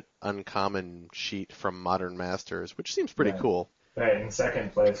uncut uncommon sheet from Modern Masters, which seems pretty Right. cool. Right, and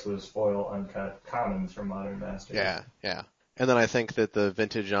second place was foil uncut commons from Modern Masters. Yeah, yeah. And then I think that the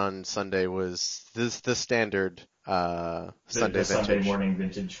vintage on Sunday was the standard The Sunday Sunday vintage. morning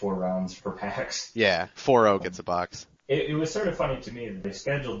vintage 4 rounds for packs. Yeah, 4-0 gets a box. It was sort of funny to me that they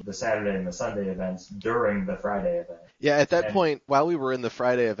scheduled the Saturday and the Sunday events during the Friday event. Yeah, at that And- point, while we were in the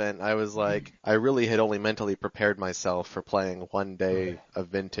Friday event, I was like, I really had only mentally prepared myself for playing one day of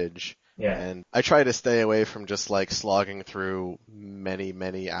vintage. Yeah. And I try to stay away from just like slogging through many,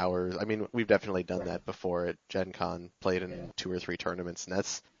 many hours. I mean, we've definitely done that before at Gen Con, played in 2 or 3 tournaments, and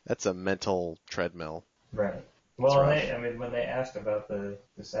that's a mental treadmill. Right. Well, rough. when they asked about the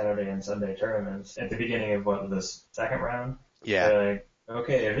Saturday and Sunday tournaments at the beginning of this second round, Yeah. they're like,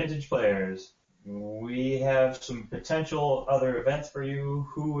 okay, vintage players, we have some potential other events for you.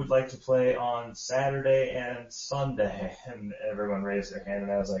 Who would like to play on Saturday and Sunday? And everyone raised their hand,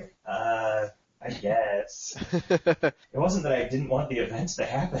 and I was like, I guess. It wasn't that I didn't want the events to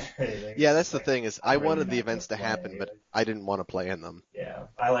happen or anything. Yeah, It's that's the like, thing is I'm I really wanted not the events to gonna happen, play. but I didn't want to play in them. Yeah,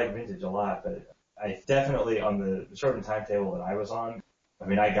 I like vintage a lot, but I definitely on the shortened timetable that I was on, I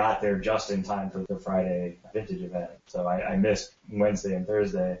mean, I got there just in time for the Friday vintage event, so I missed Wednesday and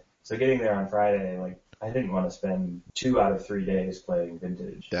Thursday. So getting there on Friday, like, I didn't want to spend 2 out of 3 days playing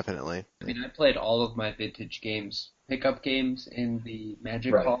vintage. Definitely. I mean, I played all of my vintage games, pickup games in the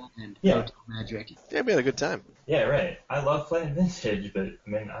Magic Right. Hall and Yeah. Hotel Magic. Yeah, we had a good time. Yeah, right. I love playing vintage, but I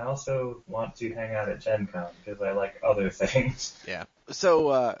mean, I also want to hang out at Gen Con because I like other things. Yeah.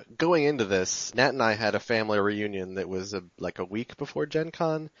 So, going into this, Nat and I had a family reunion that was like a week before Gen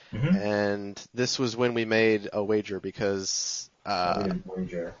Con, Mm-hmm. and this was when we made a wager because We didn't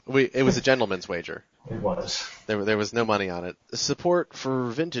wager. it was a gentleman's wager. It was. There was no money on it. Support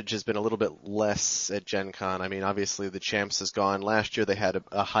for vintage has been a little bit less at Gen Con. I mean, obviously the Champs is gone. Last year they had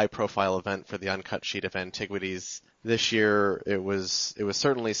a high profile event for the uncut sheet of Antiquities. This year it was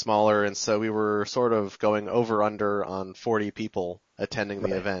certainly smaller, and so we were sort of going over under on 40 people attending the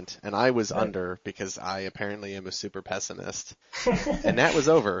Right. event, and I was Right. under because I apparently am a super pessimist. And Nat was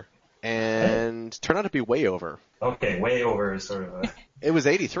over, and turned out to be way over. Okay, way over is sort of a... It was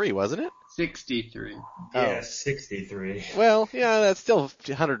 83, wasn't it? 63. Yeah, 63. Well, yeah, that's still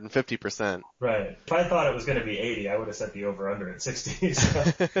 150%. Right. If I thought it was going to be 80, I would have set the over-under at 60. So.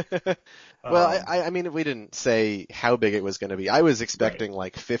 Well, I mean, we didn't say how big it was going to be. I was expecting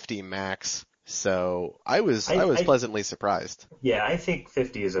like 50 max, so I was pleasantly surprised. Yeah, I think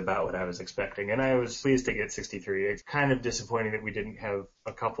 50 is about what I was expecting, and I was pleased to get 63. It's kind of disappointing that we didn't have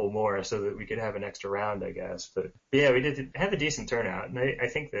a couple more so that we could have an extra round, I guess. But yeah, we did have a decent turnout, and I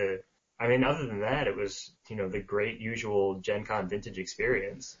think other than that, it was, the great usual Gen Con vintage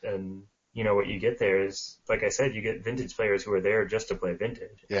experience. And, what you get there is, like I said, you get vintage players who are there just to play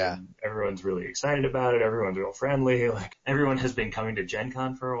vintage. Yeah. And everyone's really excited about it. Everyone's real friendly. Like, everyone has been coming to Gen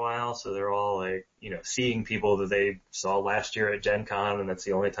Con for a while, so they're all like, seeing people that they saw last year at Gen Con, and that's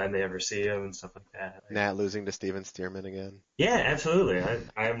the only time they ever see them and stuff like that. Nat losing to Steven Stearman again. Yeah, absolutely.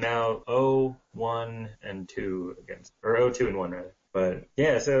 I am now 0-1 and 2 against, or 0-2 and 1 rather. But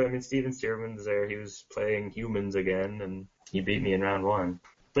yeah, so I mean, Steven Stearman's there. He was playing humans again, and he beat me in round 1.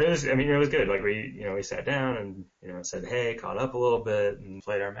 But it was good. Like we sat down and said hey, caught up a little bit, and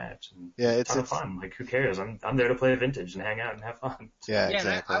played our match. And Yeah, it's kind of fun. Like, who cares? I'm there to play vintage and hang out and have fun. Yeah, Yeah,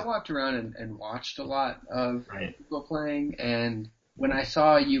 exactly. I walked around and watched a lot of Right. people playing, and when I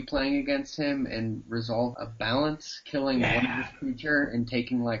saw you playing against him and resolve a balance, killing one of his creature and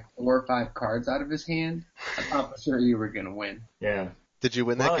taking like 4 or 5 cards out of his hand, I thought for sure you were going to win. Yeah. Did you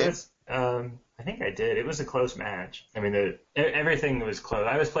win that Well, game? it was, I think I did. It was a close match. I mean, everything was close.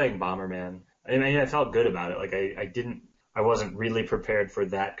 I was playing Bomberman. I mean, I felt good about it. Like, I wasn't really prepared for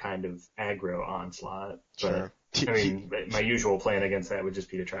that kind of aggro onslaught. But, Sure. I mean, my usual plan against that would just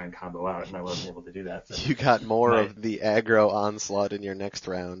be to try and combo out, and I wasn't able to do that. So. You got more Right. of the aggro onslaught in your next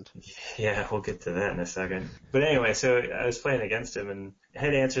round. Yeah, we'll get to that in a second. But anyway, so I was playing against him and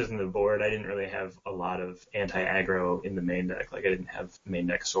had answers in the board. I didn't really have a lot of anti-aggro in the main deck. Like, I didn't have main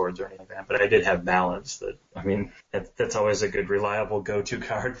deck swords or anything like that. But I did have balance. That's always a good, reliable go-to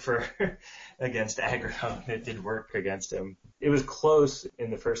card for against aggro. It did work against him. it was close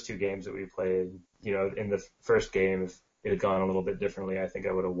in the first 2 games that we played. You know, in the first game, if it had gone a little bit differently, I think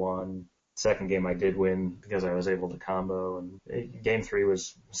I would have won. Second game I did win because I was able to combo, and game 3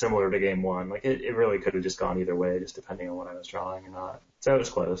 was similar to game 1. Like it really could have just gone either way, just depending on what I was drawing or not. So it was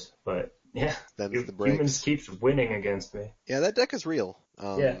close, but yeah, Them's the breaks. Humans keeps winning against me. Yeah, that deck is real.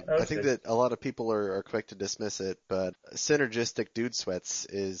 I think good. that a lot of people are quick to dismiss it, but Synergistic Dude Sweats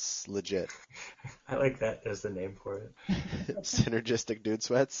is legit. I like that as the name for it. Synergistic Dude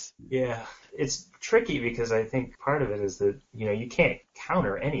Sweats? Yeah, it's tricky because I think part of it is that, you know, you can't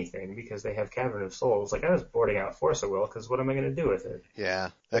counter anything because they have Cavern of Souls. Like, I was boarding out Force of Will because what am I going to do with it? Yeah,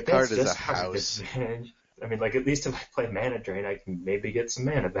 Like, that card that's is a just house. disadvantage. I mean, like, at least if I play Mana Drain, I can maybe get some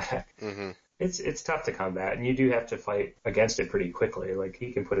mana back. Mm-hmm. It's tough to combat, and you do have to fight against it pretty quickly. Like,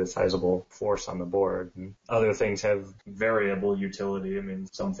 he can put a sizable force on the board, and other things have variable utility. I mean,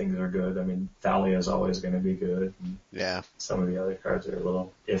 some things are good. I mean, Thalia is always going to be good. And Yeah, some of the other cards are a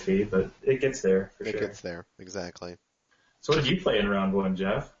little iffy, but it gets there for it sure. gets there, exactly. So what did you play in round 1,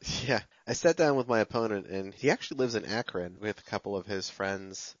 Jeff? Yeah, I sat down with my opponent, and he actually lives in Akron with a couple of his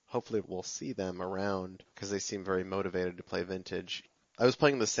friends. Hopefully we'll see them around, because they seem very motivated to play Vintage. I was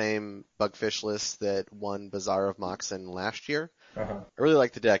playing the same Bugfish list that won Bazaar of Moxen last year. Uh-huh. I really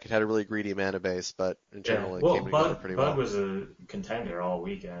liked the deck. It had a really greedy mana base, but in general it came together pretty well. Bug was a contender all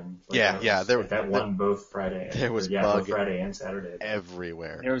weekend. Like that won both Friday. Both Friday and Saturday.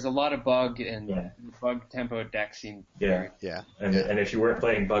 Everywhere. There was a lot of Bug, and the Bug tempo deck seemed very... And if you weren't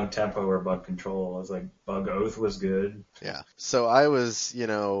playing Bug tempo or Bug control, it was like Bug Oath was good. Yeah. So I was,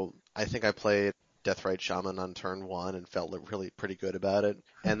 I think I played Deathrite Shaman on turn 1 and felt really pretty good about it.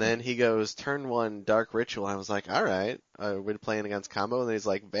 And then he goes, turn 1, Dark Ritual. I was like, alright, we're playing against combo. And then he's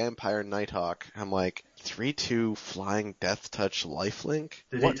like, Vampire Nighthawk. I'm like, 3/2 Flying Death Touch Lifelink?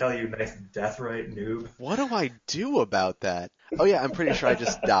 Did he tell you nice Deathrite noob? What do I do about that? Oh yeah, I'm pretty sure I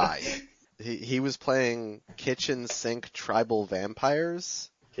just die. He was playing Kitchen Sink Tribal Vampires.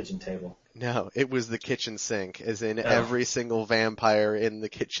 Kitchen table. No, it was the kitchen sink, as in every single vampire in the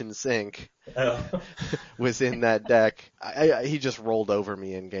kitchen sink was in that deck. He just rolled over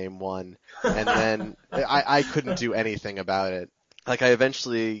me in game 1, and then I couldn't do anything about it. Like, I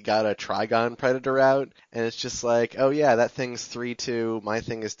eventually got a Trigon Predator out, and it's just like, oh yeah, that thing's 3/2, my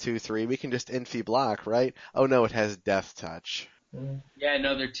thing is 2/3, we can just Infi block, right? Oh no, it has Death Touch. Yeah,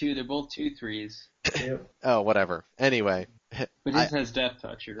 no, they're both 2/3s. Oh, whatever. Anyway. But his has Death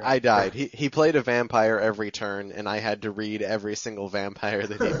Touch, you're right. I died. He played a vampire every turn, and I had to read every single vampire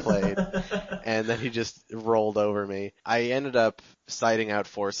that he played, and then he just rolled over me. I ended up siding out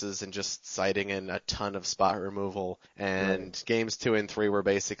forces and just siding in a ton of spot removal, and games 2 and 3 were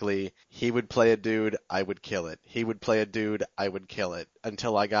basically, he would play a dude, I would kill it. He would play a dude, I would kill it,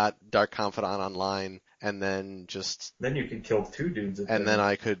 until I got Dark Confidant online, and then just... Then you could kill 2 dudes at and then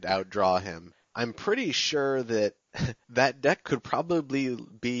I could outdraw him. I'm pretty sure that that deck could probably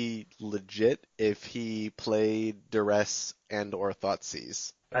be legit if he played Duress and or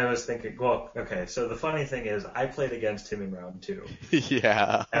Thoughtseize. I was thinking, well, okay, so the funny thing is, I played against him in round 2.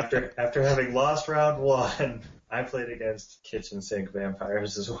 Yeah. After having lost round 1, I played against Kitchen Sink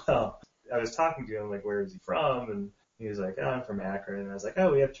Vampires as well. I was talking to him, like, where is he from? And he was like, oh, I'm from Akron. And I was like,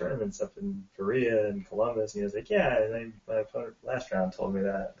 oh, we have tournaments up in Korea and Columbus. And he was like, yeah. And my opponent last round told me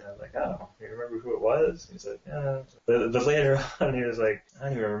that. And I was like, oh, you remember who it was? He's like, yeah. But later on, he was like, I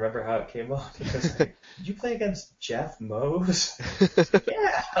don't even remember how it came up. He was like, did you play against Jeff Mose? I was like,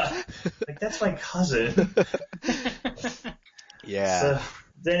 yeah. Like, that's my cousin. Yeah.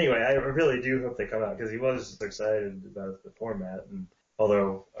 So anyway, I really do hope they come out because he was excited about the format. And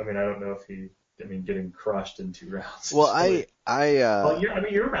although, I mean, I don't know if getting crushed in 2 rounds. Well,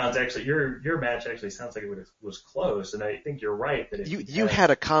 your rounds actually, your match actually sounds like it was close, and I think you're right that if you had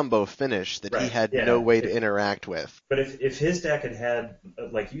a combo finish that he had no way to interact with. But if his deck had,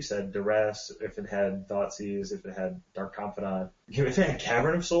 like you said, Duress, if it had Thoughtseize, if it had Dark Confidant, if it had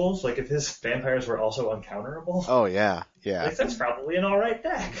Cavern of Souls, like if his vampires were also uncounterable. Oh yeah. Yeah. Like, that's probably an alright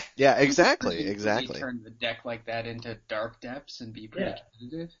deck. Yeah, exactly. He turned the deck like that into Dark Depths and be pretty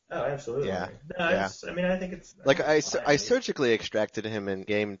competitive. Oh, absolutely. Yeah. No, I think it's... Like, I surgically extracted him in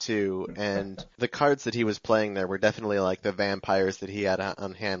game 2, and the cards that he was playing there were definitely like the vampires that he had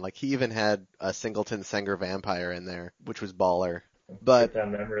on hand. Like, he even had a Singleton Senger vampire in there, which was baller. But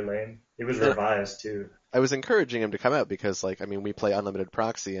down memory lane. It was revised too. I was encouraging him to come out because, like, I mean, we play Unlimited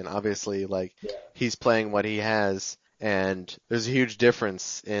Proxy, and obviously, like, he's playing what he has. And there's a huge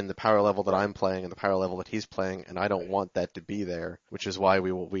difference in the power level that I'm playing and the power level that he's playing, and I don't want that to be there, which is why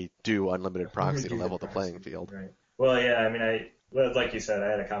we do Unlimited Proxy to level the playing field. Right. Well, yeah, I mean, like you said, I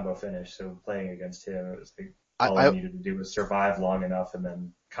had a combo finish, so playing against him, it was like... All I needed to do was survive long enough and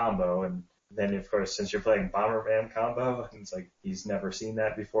then combo. And then, of course, since you're playing Bomberman combo, it's like he's never seen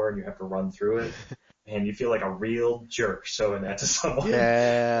that before and you have to run through it. And you feel like a real jerk showing that to someone.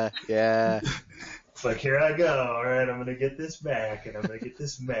 Yeah. It's like, here I go. All right, I'm going to get this back, and I'm going to get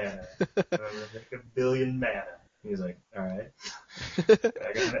this mana. And I'm going to make 1 billion mana. He's like, all right.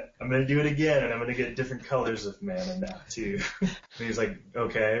 I'm going to do it again, and I'm going to get different colors of mana now, too. And he's like,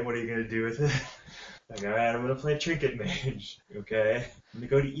 okay, what are you going to do with it? Like, all right, I'm going to play Trinket Mage. Okay. I'm going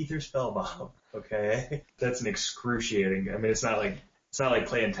to go to Ether Spellbomb. Okay. That's an excruciating, I mean, it's not like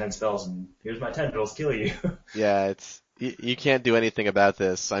playing 10 spells and here's my tendrils, kill you. Yeah, you can't do anything about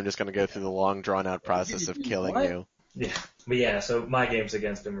this. I'm just going to go through the long, drawn-out process of killing you. Yeah. But yeah, so my games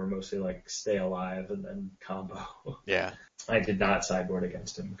against him were mostly like stay alive and then combo. Yeah. I did not sideboard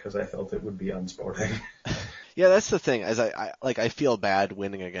against him because I felt it would be unsporting. Yeah, that's the thing. As I feel bad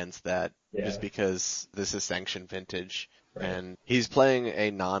winning against that just Yeah. because this is sanctioned vintage, Right. and he's playing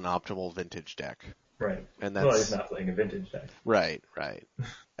a non-optimal vintage deck. Right. And Well, that's he's not playing a vintage deck. right.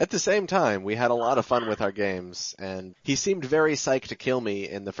 At the same time, we had a lot of fun with our games, and he seemed very psyched to kill me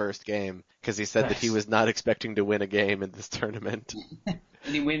in the first game because he said that he was not expecting to win a game in this tournament. And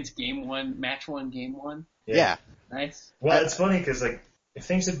he wins game one, match one, game one. Yeah. Nice. Well, it's funny because like if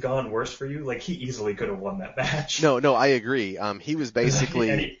things had gone worse for you, like he easily could have won that match. No, I agree. He was basically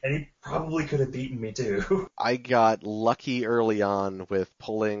and he probably could have beaten me too. I got lucky early on with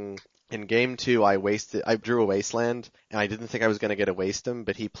pulling. In game 2, I drew a Wasteland, and I didn't think I was going to get a waste him,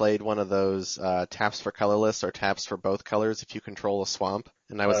 but he played one of those taps for colorless or taps for both colors if you control a swamp,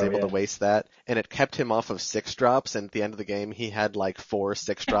 and I was able to waste that, and it kept him off of 6-drops, and at the end of the game, he had like 4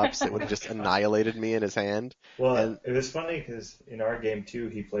 6-drops that would have just annihilated me in his hand. Well, it was funny because in our game 2,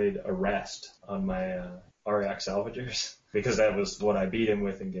 he played Arrest on my Ariak Salvagers. Because that was what I beat him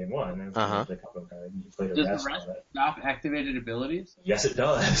with in game 1. And the combo card, and he played Does Arrest the rest on it. stop activated abilities? Yes, it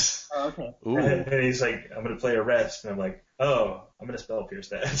does. Oh, okay. Ooh. And he's like, I'm going to play Arrest. And I'm like, oh, I'm going to Spell Pierce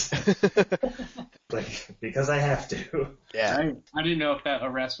that. Like, because I have to. Yeah. I didn't know if that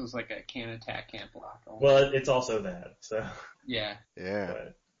arrest was like a can't attack, can't block. Well, it's also that. So. Yeah. Yeah.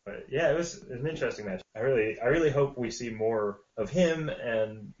 But yeah, it was an interesting match. I really hope we see more of him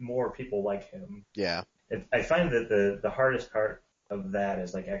and more people like him. Yeah. I find that the hardest part of that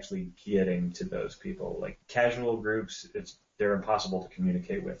is like actually getting to those people. Like casual groups, they're impossible to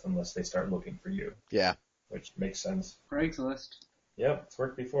communicate with unless they start looking for you. Yeah. Which makes sense. Craigslist. Yep, it's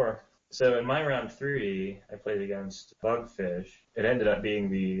worked before. So in my round 3, I played against Bugfish. It ended up being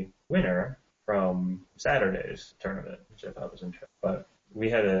the winner from Saturday's tournament, which I thought was interesting. But we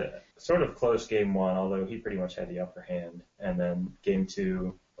had a sort of close game 1, although he pretty much had the upper hand. And then game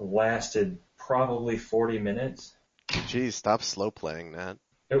 2 lasted probably 40 minutes. Geez, stop slow playing that.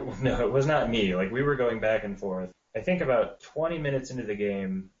 No, it was not me. Like, we were going back and forth. I think about 20 minutes into the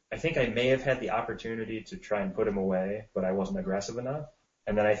game, I think I may have had the opportunity to try and put him away, but I wasn't aggressive enough.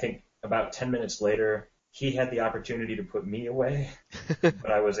 And then I think about 10 minutes later, he had the opportunity to put me away,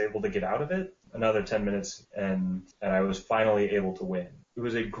 but I was able to get out of it. Another 10 minutes, and I was finally able to win. It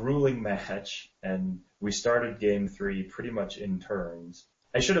was a grueling match, and we started game 3 pretty much in turns.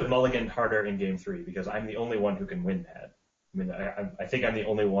 I should have mulliganed harder in game 3 because I'm the only one who can win that. I mean, I think I'm the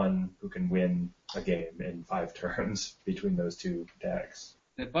only one who can win a game in 5 turns between those two decks.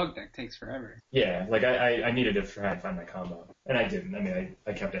 The bug deck takes forever. Yeah, like I needed to try and find my combo, and I didn't. I mean,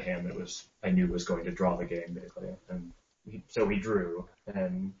 I kept a hand that I knew was going to draw the game basically, and so he drew,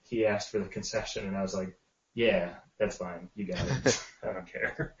 and he asked for the concession, and I was like, yeah, that's fine, you got it. I don't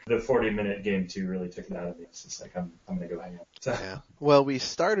care. The 40-minute game 2 really took it out of me. It's just like I'm gonna go hang out. So. Yeah. Well, we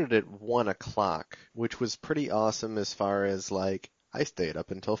started at 1 o'clock, which was pretty awesome as far as like I stayed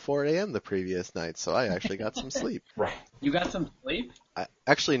up until 4 a.m. the previous night, so I actually got some sleep. Right. You got some sleep?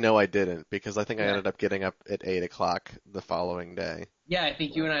 Actually, no, I didn't, because I think I ended up getting up at 8 o'clock the following day. Yeah, I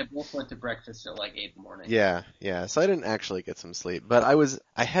think you and I both went to breakfast at like 8 in the morning. Yeah, so I didn't actually get some sleep, but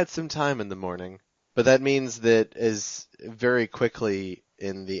I had some time in the morning. But that means that as very quickly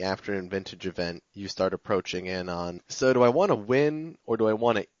in the afternoon vintage event, you start approaching in on, so do I want to win or do I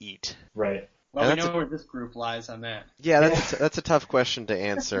want to eat? Right. Well, we know where this group lies on that. Yeah, that's a tough question to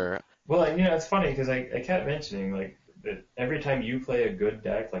answer. Well, it's funny because I kept mentioning like that every time you play a good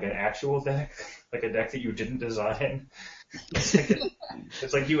deck, like an actual deck, like a deck that you didn't design,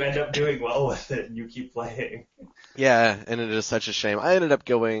 it's like you end up doing well with it and you keep playing. Yeah, and it is such a shame. I ended up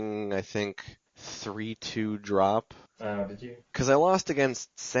going, I think, 3-2 drop. Oh, did you? Because I lost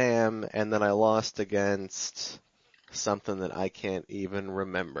against Sam, and then I lost against something that I can't even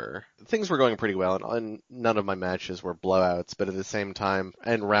remember. Things were going pretty well, and none of my matches were blowouts, but at the same time,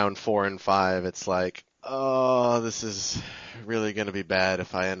 in round 4 and 5, it's like, Oh, this is really going to be bad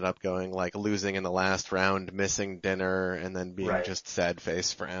if I end up going like losing in the last round, missing dinner, and then being Right. just sad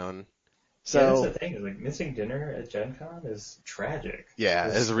face frown. Yeah, that's So the thing. Is like missing dinner at Gen Con is tragic. yeah,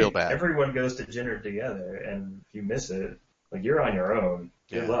 It's it's real like bad. everyone goes to dinner together, and if you miss it, like you're on your own.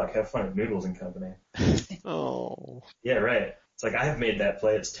 Good Yeah. luck. Have fun at Noodles and Company. Oh, Yeah, right. It's like I've made that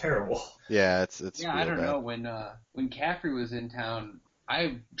play. It's terrible. yeah, it's Yeah, real I don't bad. know. When Caffrey was in town,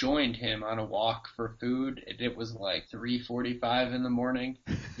 I joined him on a walk for food, and it was like 3:45 in the morning.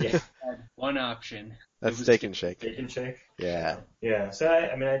 Yeah. I had one option. That's It was Steak and Shake. Shake and shake. Yeah. Yeah. So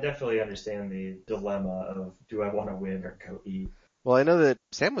I mean, I definitely understand the dilemma of do I want to win or go eat. Well, I know that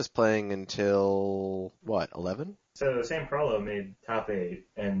Sam was playing until what, 11? So Sam Carlo made top 8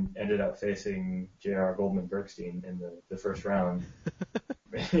 and ended up facing J.R. Goldman Bergstein in the first round.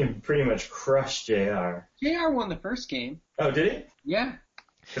 He pretty much crushed J.R. JR won the first game. Oh, did he? Yeah.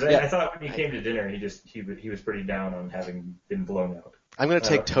 Because Yeah. I thought when he came to dinner, he was pretty down on having been blown out. I'm going to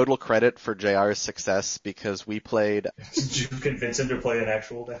take Okay. total credit for JR's success because we played Did you convince him to play an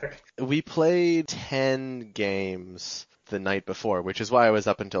actual deck? 10 games the night before, which is why I was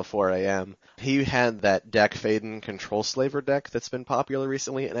up until 4 a.m. He had that deck Faden Control Slaver deck that's been popular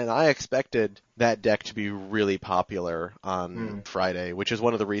recently, and I expected that deck to be really popular on Friday, which is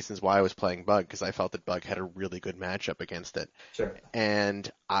one of the reasons why I was playing Bug, because I felt that Bug had a really good matchup against it. Sure.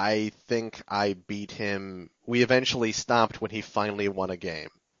 And I think I beat him. We eventually stopped when he finally won a game,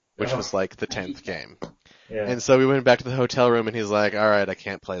 which Oh. was like the 10th game. Yeah. And so we went back to the hotel room and he's like, alright, I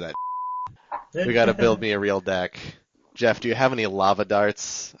can't play that. We gotta build me a real deck. Jeff, do you have any lava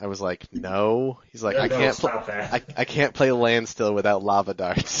darts? I was like, no. He's like, No, I can't play. stop that. I can't play Landstill without lava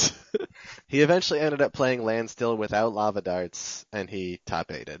darts. He eventually ended up playing Landstill without lava darts, and he top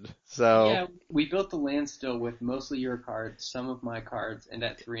 8'd. So Yeah, we built the land still with mostly your cards, some of my cards, and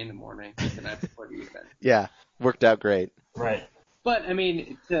at 3 in the morning the night before the event. yeah, worked out great. Right. But, I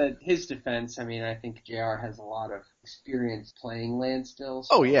mean, to his defense, I mean, I think JR has a lot of experience playing land still.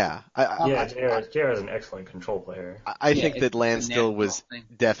 So Oh yeah, Yeah, JR is an excellent control player. I Yeah, think that it's a Landstill natural was thing.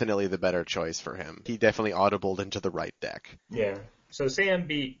 definitely the better choice for him. He definitely audibled into the right deck. Yeah. So Sam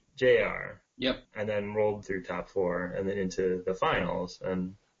beat JR Yep. and then rolled through top 4 and then into the finals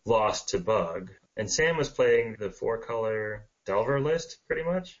and lost to Bug. And Sam was playing the 4-color Delver list pretty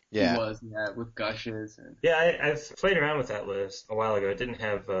much. Yeah. He was, yeah, with gushes. And Yeah, I've played around with that list a while ago. It didn't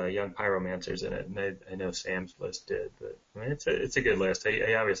have young pyromancers in it, and I know Sam's list did. But I mean, it's a good list.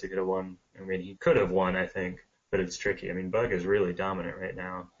 He obviously could have won. I mean, he could have won, I think, but it's tricky. I mean, Bug is really dominant right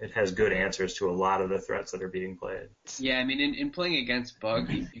now. It has good answers to a lot of the threats that are being played. yeah, I mean, in playing against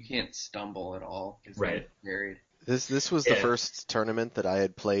Bug, you can't stumble at all. 'Cause Right. they're varied. This was the Yeah. first tournament that I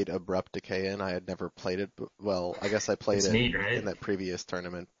had played Abrupt Decay in. I had never played it. Well, I guess I played It's it neat, right? in that previous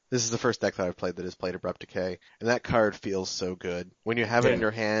tournament. This is the first deck that I've played that has played Abrupt Decay, and that card feels so good. When you have it in Yeah.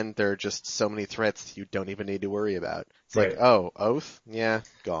 your hand, there are just so many threats you don't even need to worry about. It's Right. like, oh, Oath? Yeah,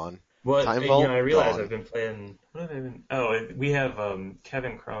 gone. Well, Time Vault? I realize Gone. I've been playing. What have I been? Oh, we have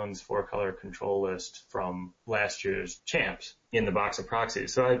Kevin Crone's 4-color control list from last year's champs in the box of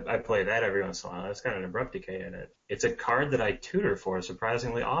proxies. So I play that every once in a while. It's got an Abrupt Decay in it. It's a card that I tutor for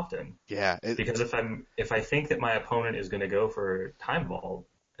surprisingly often Yeah, because if I think that my opponent is going to go for Time Vault,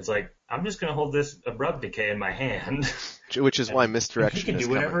 it's like I'm just going to hold this Abrupt Decay in my hand. which is why He Misdirection can is do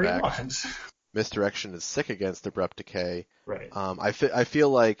whatever coming he back. wants. Misdirection is sick against Abrupt Decay. Right. I feel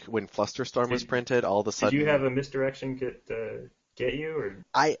like when Flusterstorm was printed, all of a Did sudden you have a Misdirection get you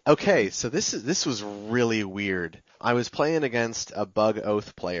or? Okay, so this was really weird. I was playing against a Bug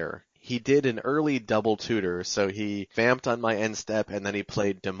Oath player. He did an early double tutor, so he vamped on my end step and then he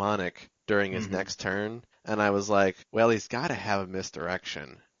played Demonic during his next turn, and I was like, well, he's got to have a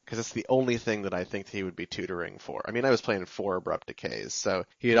Misdirection. Because it's the only thing that I think he would be tutoring for. I mean, I was playing 4 Abrupt Decays, so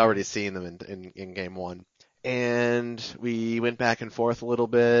he had already seen them in game 1. And we went back and forth a little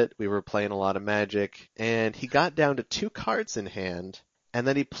bit. We were playing a lot of Magic, and he got down to 2 cards in hand, and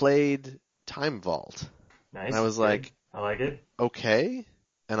then he played Time Vault. Nice. And I was Good. like, I like it. okay.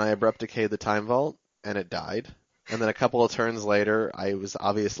 And I Abrupt Decayed the Time Vault, and it died. And then a couple of turns later, I was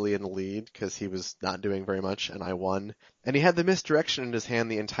obviously in the lead because he was not doing very much, and I won. And he had the Misdirection in his hand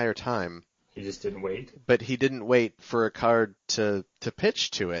the entire time, He just didn't wait. but he didn't wait for a card to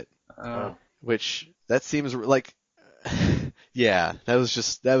pitch to it, Oh. which that seems like, yeah, that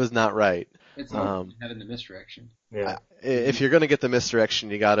was not right. It's not having the misdirection. Yeah. If you're going to get the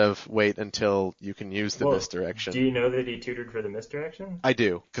Misdirection, you gotta wait until you can use the Well, Misdirection. Do you know that he tutored for the Misdirection? I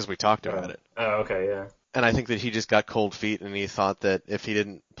do, because we talked about it. Oh, okay, yeah. And I think that he just got cold feet and he thought that if he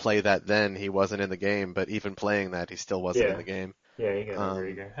didn't play that then, he wasn't in the game, but even playing that, he still wasn't in the game. Yeah, you got over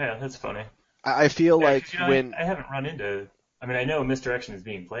eager. Yeah, that's funny. I feel Yeah, like 'cause, when I haven't run into. I mean, I know Misdirection is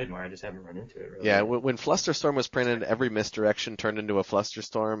being played more. I just haven't run into it really. yeah, when Flusterstorm was printed, every Misdirection turned into a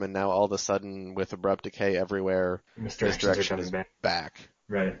Flusterstorm, and now all of a sudden, with Abrupt Decay everywhere, Misdirections are Misdirection coming is back. back.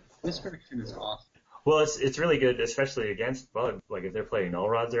 Right. This direction is awesome. Well, it's really good, especially against Bug. Like if they're playing Null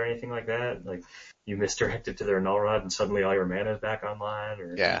Rods or anything like that, like you misdirect it to their Null Rod and suddenly all your mana is back online.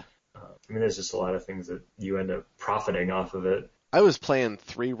 Or Yeah. I mean, there's just a lot of things that you end up profiting off of it. I was playing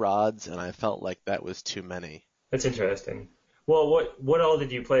 3 rods, and I felt like that was too many. That's interesting. Well, what all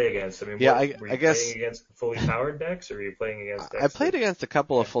did you play against? I mean, Yeah, were you I guess playing against fully powered decks, or were you playing against decks I played that against a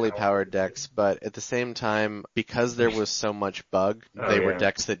couple of had fully power? powered decks, but at the same time, because there was so much bug, Oh, they were yeah.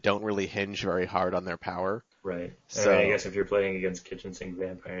 decks that don't really hinge very hard on their power. Right. So I guess if you're playing against Kitchen Sink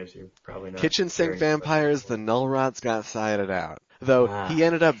Vampires, you're probably not. Kitchen Sink caring too much Vampires, the anymore. Null Rods got sided out. Though he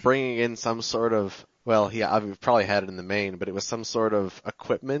ended up bringing in some sort of, well, he probably had it in the main, but it was some sort of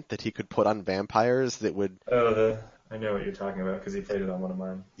equipment that he could put on vampires that would. Oh, I know what you're talking about because he played it on one of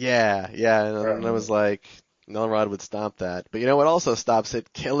mine. Yeah, and I was like, Null Rod would stop that. But you know what also stops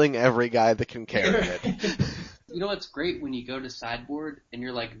it? Killing every guy that can carry it. You know what's great when you go to sideboard and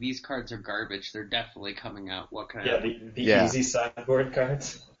you're like, these cards are garbage. They're definitely coming out. What can I? The easy sideboard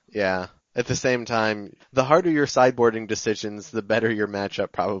cards. Yeah. At the same time, the harder your sideboarding decisions, the better your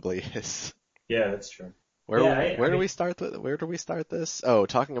matchup probably is. Yeah, that's true. Where do we start this? Oh,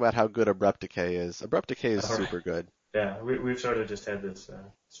 talking about how good Abrupt Decay is. Abrupt Decay is super good. Yeah, we've sort of just had this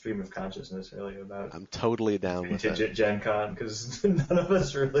stream of consciousness really about I'm totally down with vintage it. at Gen Con because none of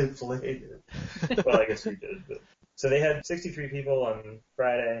us really played it. Well, I guess we did. But. So they had 63 people on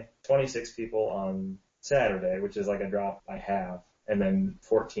Friday, 26 people on Saturday, which is like a drop by half, and then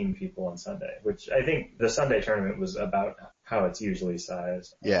 14 people on Sunday, which I think the Sunday tournament was about how it's usually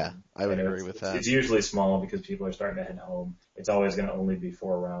sized. Yeah, I would agree with that. It's usually small because people are starting to head home. It's always going to only be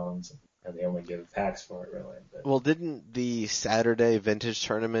 4 rounds. And they only give packs for it, really. But. Well, didn't the Saturday Vintage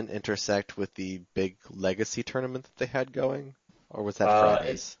tournament intersect with the big Legacy tournament that they had going? Or was that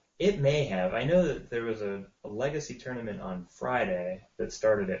Friday's? It may have. I know that there was a Legacy tournament on Friday that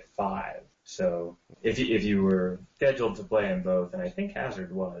started at 5. So if you were scheduled to play in both, and I think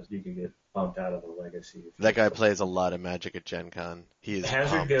Hazard was, you could get bumped out of the Legacy. That guy plays a lot of Magic at Gen Con. Hazard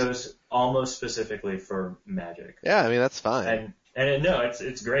pumped. goes almost specifically for Magic. Yeah, I mean, that's fine. And no,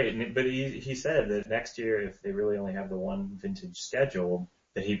 it's great. But he said that next year, if they really only have the one vintage scheduled,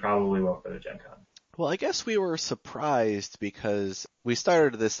 that he probably won't go to Gen Con. Well, I guess we were surprised because we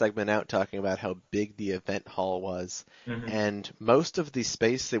started this segment out talking about how big the event hall was, and most of the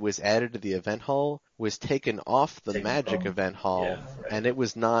space that was added to the event hall was taken off the Magic event hall, and it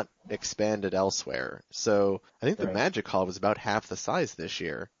was not expanded elsewhere. So I think the Magic hall was about half the size this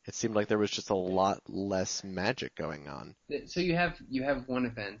year. It seemed like there was just a lot less Magic going on. So you have one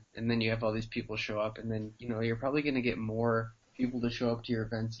event, and then you have all these people show up, and then you're probably going to get more people to show up to your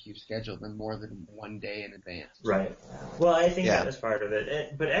events you've scheduled than more than one day in advance. Right. Well, I think that was part of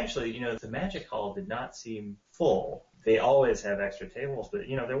it. But actually, the Magic Hall did not seem full. They always have extra tables, but,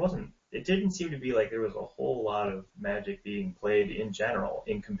 it didn't seem to be like there was a whole lot of Magic being played in general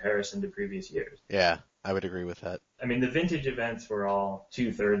in comparison to previous years. Yeah, I would agree with that. I mean, the vintage events were all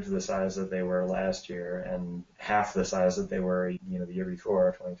 2/3 the size that they were last year and half the size that they were, the year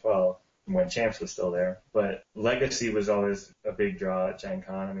before, 2012. When Champs was still there. But Legacy was always a big draw at Gen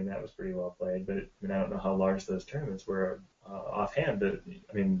Con. I mean, that was pretty well played. But I don't know how large those tournaments were offhand. But,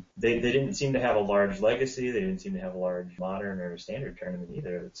 I mean, they didn't seem to have a large Legacy. They didn't seem to have a large Modern or Standard tournament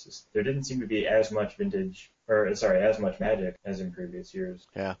either. It's just, there didn't seem to be as much as much Magic as in previous years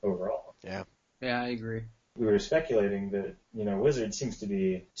overall. Yeah. Yeah, I agree. We were speculating that, Wizards seems to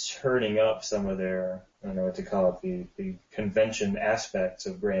be turning up some of their, I don't know what to call it, the convention aspects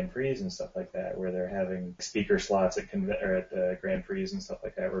of Grand Prix and stuff like that, where they're having speaker slots at Grand Prix and stuff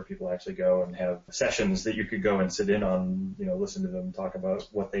like that, where people actually go and have sessions that you could go and sit in on, listen to them talk about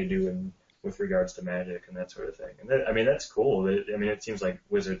what they do with regards to Magic and that sort of thing. And that's cool. It seems like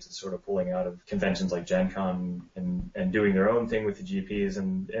Wizards is sort of pulling out of conventions like Gen Con and doing their own thing with the GPs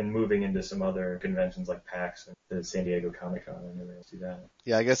and moving into some other conventions like PAX and the San Diego Comic-Con and everything else do that.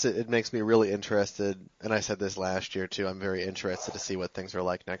 Yeah, I guess it makes me really interested, and I said this last year too, I'm very interested to see what things are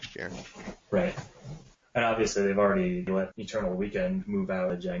like next year. Right. And obviously they've already let Eternal Weekend move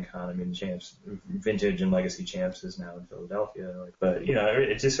out of Gen Con. I mean, Champs, Vintage and Legacy Champs is now in Philadelphia. But,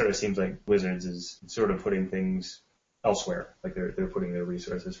 it just sort of seems like Wizards is sort of putting things elsewhere. Like they're putting their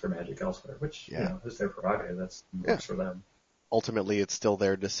resources for Magic elsewhere, which, is their prerogative. That's works for them. Ultimately, it's still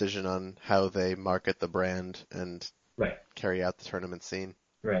their decision on how they market the brand and carry out the tournament scene.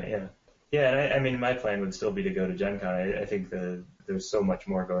 Right, yeah. Yeah, and I mean, my plan would still be to go to Gen Con. I think there's so much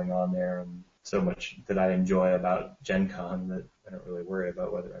more going on there, and so much that I enjoy about Gen Con that I don't really worry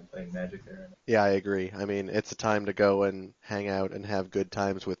about whether I'm playing Magic there or not. Yeah, I agree. I mean, it's a time to go and hang out and have good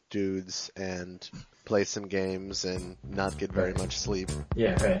times with dudes and play some games and not get very much sleep.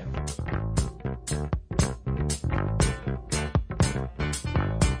 Yeah, right.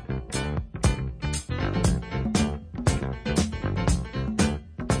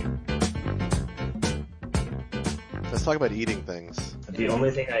 Let's talk about eating things. The only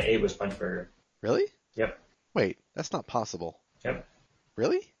thing I ate was Punch Burger. Really? Yep. Wait, that's not possible. Yep.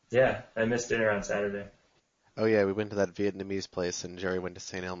 Really? Yeah, I missed dinner on Saturday. Oh yeah, we went to that Vietnamese place and Jerry went to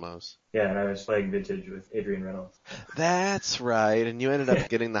St. Elmo's. Yeah, and I was playing Vintage with Adrian Reynolds. That's right, and you ended up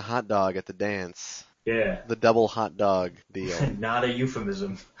getting the hot dog at the dance. Yeah. The double hot dog deal. Not a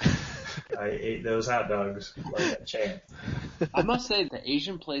euphemism. I ate those hot dogs like a champ. I must say the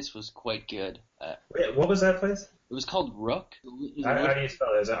Asian place was quite good. Wait, what was that place? It was called Rook. It was How do you spell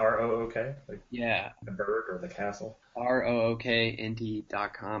it? Is it R-O-O-K? Like yeah, the bird or the castle?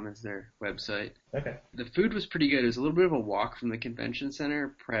 ROOKIndie.com is their website. Okay. The food was pretty good. It was a little bit of a walk from the convention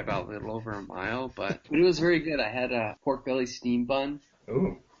center, probably about a little over a mile, but it was very good. I had a pork belly steam bun.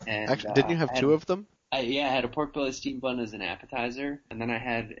 Ooh. And, Actually, didn't you have two of them? I had a pork belly steam bun as an appetizer, and then I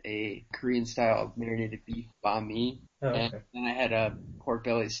had a Korean-style marinated beef banh mi, Oh, okay. and then I had a pork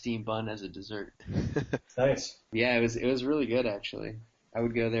belly steam bun as a dessert. Nice. Yeah, it was really good actually. I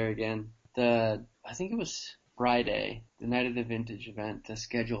would go there again. I think it was Friday, the night of the vintage event, the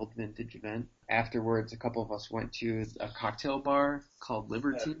scheduled vintage event. Afterwards, a couple of us went to a cocktail bar called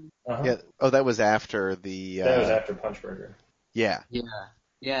Libertine. Uh-huh. Yeah. Oh, that was after the. That was after Punch Burger. Yeah.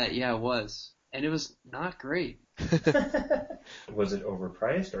 Yeah, it was. And it was not great. Was it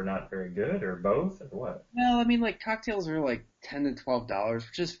overpriced or not very good or both or what? Well, I mean, like cocktails are like $10 to $12,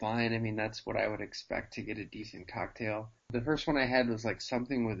 which is fine. I mean, that's what I would expect to get a decent cocktail. The first one I had was like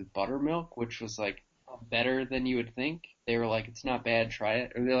something with buttermilk, which was like better than you would think. They were like, it's not bad, try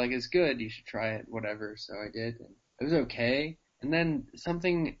it. Or they're like, it's good, you should try it, whatever. So I did. And it was okay. And then I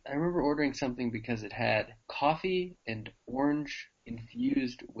remember ordering something because it had coffee and orange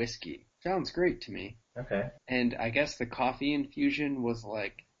infused whiskey. Sounds great to me. Okay. And I guess the coffee infusion was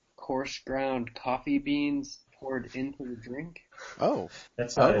like coarse ground coffee beans poured into the drink. Oh.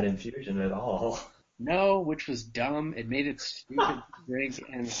 That's not an infusion at all. No, which was dumb. It made it stupid to drink,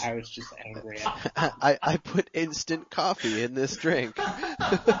 and I was just angry at it. I put instant coffee in this drink.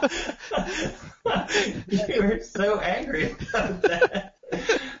 You were so angry about that.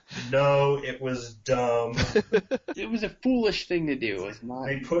 No, it was dumb. It was a foolish thing to do. It was not.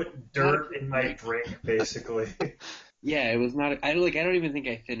 They put dirt in my drink, basically. Yeah, it was not. I don't even think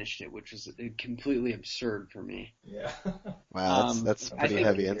I finished it, which was completely absurd for me. Yeah. Wow, that's a pretty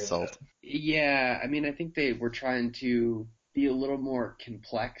heavy insult. Yeah, I mean, I think they were trying to be a little more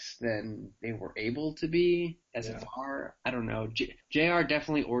complex than they were able to be as a bar. I don't know. JR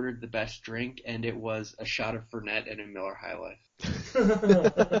definitely ordered the best drink, and it was a shot of Fernet and a Miller High Life.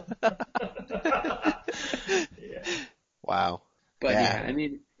 Yeah. Wow. But yeah, I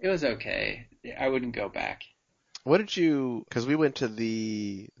mean, it was okay. I wouldn't go back. What did you? Because we went to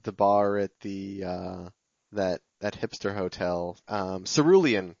the bar at the that hipster hotel,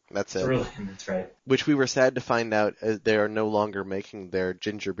 Cerulean. That's it. Cerulean, that's right. Which we were sad to find out they are no longer making their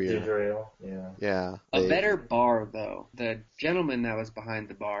ginger beer. Ginger ale, yeah. Yeah. A better bar though. The gentleman that was behind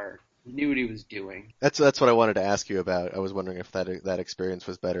the bar knew what he was doing. That's what I wanted to ask you about. I was wondering if that experience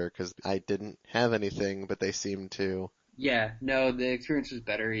was better because I didn't have anything, but they seemed to. Yeah, no, the experience was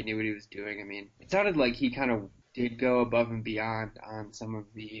better. He knew what he was doing. I mean, it sounded like he kind of did go above and beyond on some of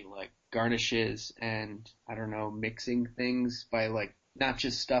the like garnishes and I don't know, mixing things by like not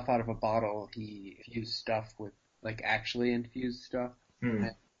just stuff out of a bottle. He infused stuff with like actually infused stuff.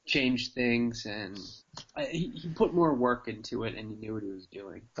 And changed things and he put more work into it and he knew what he was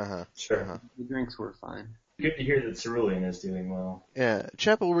doing. Sure. The drinks were fine. Good to hear that Cerulean is doing well. Yeah.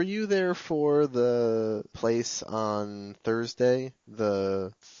 Chapel, were you there for the place on Thursday?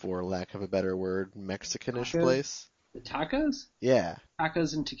 The, for lack of a better word, Mexicanish place? The tacos? Yeah.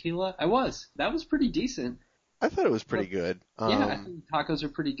 Tacos and tequila? I was. That was pretty decent. I thought it was pretty good. Yeah, I think tacos are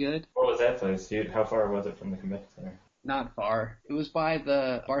pretty good. What was that place, dude? How far was it from the convention center? Not far. It was by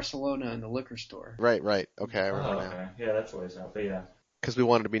the Barcelona and the liquor store. Right. Okay, I remember now. Okay. Yeah, that's always out, but yeah. Because we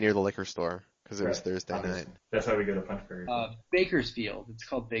wanted to be near the liquor store. Because it was Thursday obviously. night. That's why we go to Punch Burger. Bakersfield. It's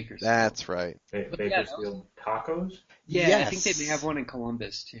called Bakersfield. That's right. Bakersfield tacos? Yeah, Yes. I think they may have one in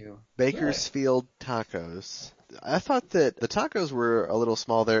Columbus too. Bakersfield tacos. I thought that the tacos were a little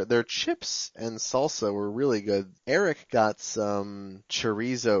small. Their chips and salsa were really good. Eric got some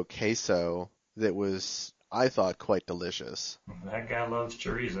chorizo queso that was, I thought, quite delicious. That guy loves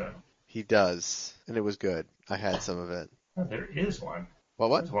chorizo. He does, and it was good. I had some of it. Oh, there is one.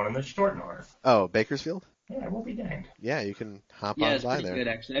 What? There's one in the short north. Oh, Bakersfield? Yeah, we'll be danged. Yeah, you can hop Yeah, on it's by pretty there. good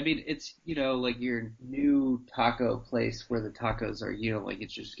actually. I mean, it's, like your new taco place where the tacos are, like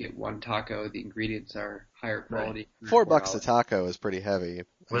it's just get one taco. The ingredients are higher quality. $4 a taco is pretty heavy.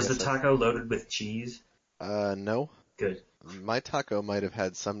 Was the taco loaded with cheese? No. Good. My taco might have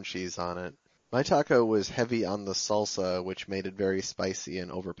had some cheese on it. My taco was heavy on the salsa, which made it very spicy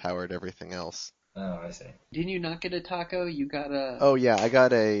and overpowered everything else. Oh, I see. Didn't you not get a taco? You got a Oh yeah, I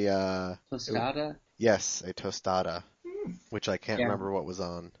got a tostada? yes, a tostada, which I can't Yeah. remember what was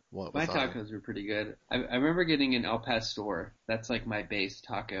on. What My was on it. tacos were pretty good. I remember getting an El Pastor. That's like my base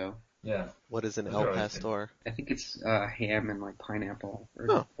taco. Yeah. What is an Those El are always Pastor? I think it's ham and like pineapple or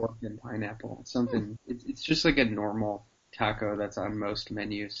Oh. pork and pineapple. Something. It's just like a normal taco that's on most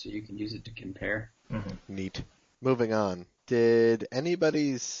menus, so you can use it to compare. Neat. Moving on. Did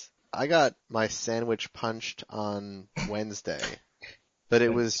anybody's... I got my sandwich punched on Wednesday, but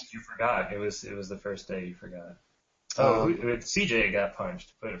it was... You forgot. It was the first day you forgot. Oh, CJ got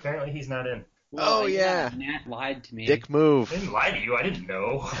punched, but apparently he's not in. Oh, yeah. Nat lied to me. Dick move. I didn't lie to you. I didn't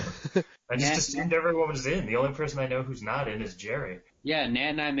know. I just Yeah, assumed everyone was in. The only person I know who's not in is Jerry. Yeah,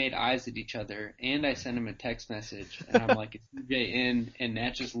 Nat and I made eyes at each other, and I sent him a text message, and I'm like, "Is CJ in?" And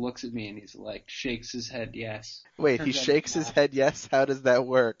Nat just looks at me, and he's like, shakes his head, yes. Wait, he Turns out shakes he's his not. head yes? How does that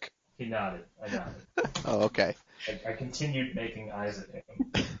work? He nodded. I nodded. Oh, okay. I continued making eyes at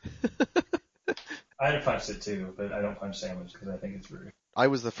him. I'd have punched it too, but I don't punch sandwich because I think it's rude. I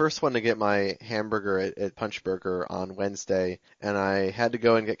was the first one to get my hamburger at Punch Burger on Wednesday, and I had to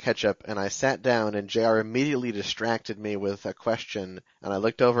go and get ketchup, and I sat down, and JR immediately distracted me with a question, and I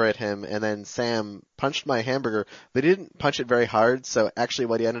looked over at him, and then Sam punched my hamburger, but he didn't punch it very hard, so actually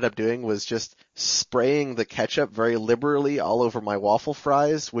what he ended up doing was just spraying the ketchup very liberally all over my waffle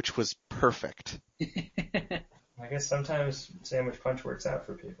fries, which was perfect. I guess sometimes sandwich punch works out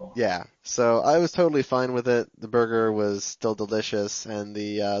for people. Yeah, so I was totally fine with it. The burger was still delicious, and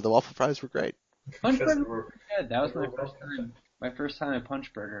the waffle fries were great. Punch Because Burger we're- was good. That was my we're- first time. My first time at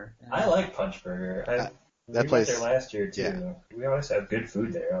Punch Burger. I like Punch Burger. That we place- went there last year too. yeah. We always have good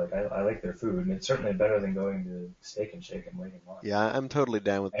food there. Like I like their food, and it's certainly better than going to Steak and Shake and waiting in line. Yeah, I'm totally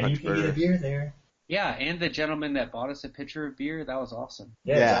down with And you Punch can get a Burger. beer there. Yeah, and the gentleman that bought us a pitcher of beer, that was awesome.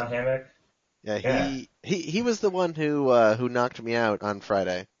 Yeah, Yeah. John Hammock. Yeah, he was the one who knocked me out on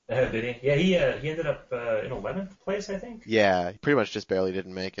Friday. Did he? Yeah, he ended up in 11th place, I think. Yeah, he pretty much just barely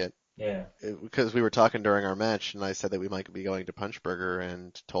didn't make it. Yeah. Because we were talking during our match, and I said that we might be going to Punch Burger,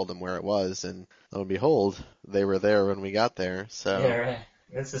 and told them where it was, and lo and behold, they were there when we got there. So Yeah, right.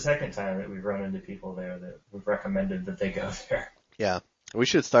 It's the second time that we've run into people there that we've recommended that they go there. yeah, we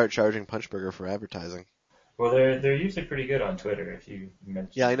should start charging Punch Burger for advertising. Well, they're usually pretty good on Twitter. If you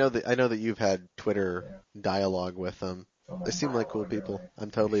mention. Yeah, I know that you've had Twitter dialogue with them. Oh, my They seem like cool God, people. really.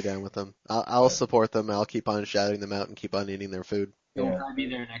 I'm totally down with them. I'll support them. I'll keep on shouting them out and keep on eating their food. You'll Yeah. probably be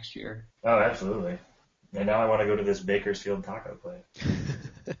there next year. Oh, absolutely. And now I want to go to this Bakersfield taco place.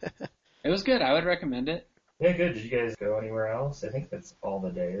 It was good. I would recommend it. Yeah, good. Did you guys go anywhere else? I think that's all the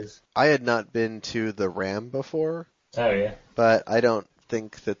days. I had not been to the Ram before, Oh, yeah. but I don't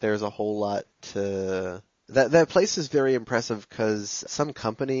think that there's a whole lot to... That place is very impressive because some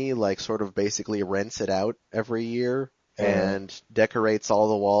company like sort of basically rents it out every year and decorates all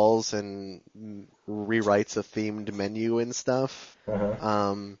the walls and rewrites a themed menu and stuff.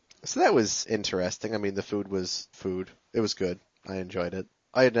 Uh-huh. So that was interesting. I mean, the food was food. It was good. I enjoyed it.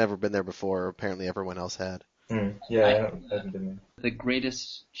 I had never been there before. Apparently everyone else had. Yeah, I haven't been there. The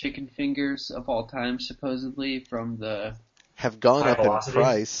greatest chicken fingers of all time, supposedly, from the... Have gone High up in Velocity?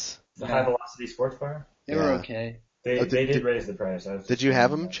 price. The Yeah. High Velocity Sports Bar? They were Yeah. okay. They Oh, did did- raise the price. Did you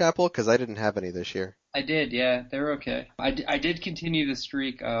have them, Chapel? Because I didn't have any this year. I did, yeah. They were okay. I did continue the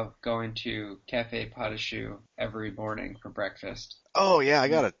streak of going to Cafe Pas de Choux every morning for breakfast. Oh, yeah, I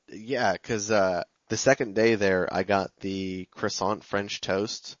got it. Yeah, because the second day there, I got the croissant French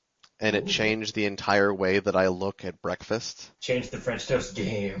toast, and it Ooh. changed the entire way that I look at breakfast. Change the French toast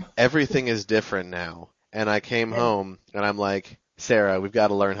game. Everything is different now. And I came home, and I'm like, Sarah, we've got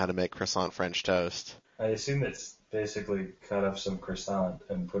to learn how to make croissant French toast. I assume it's basically cut up some croissant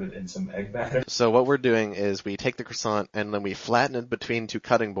and put it in some egg batter. So what we're doing is we take the croissant and then we flatten it between two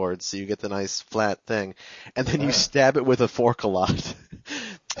cutting boards so you get the nice flat thing. And then you Ah. stab it with a fork a lot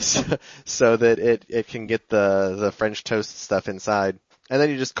so that it can get the French toast stuff inside. And then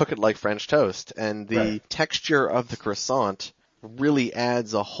you just cook it like French toast. And the Right. texture of the croissant really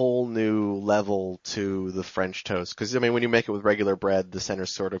adds a whole new level to the French toast. Because, I mean, when you make it with regular bread, the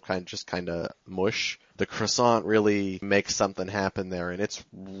center's sort of kind of mush. The croissant really makes something happen there, and it's,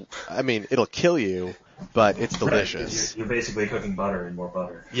 I mean, it'll kill you, but it's delicious. Right, you're basically cooking butter and more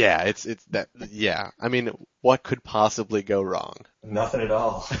butter. Yeah, it's that, yeah. I mean, what could possibly go wrong? Nothing at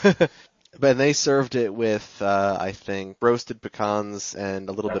all. But they served it with, I think, roasted pecans and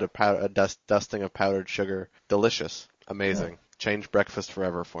a little bit of dusting of powdered sugar. Delicious. Amazing. Changed breakfast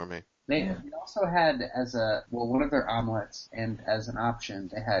forever for me. They also had one of their omelets, and as an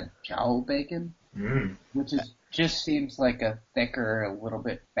option, they had jowl bacon, which just seems like a thicker, a little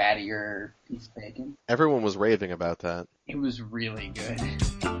bit fattier piece of bacon. Everyone was raving about that. It was really good.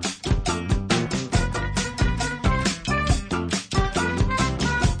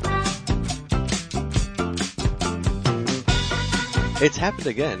 It's happened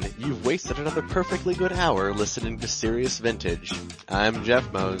again. You've wasted another perfectly good hour listening to Serious Vintage. I'm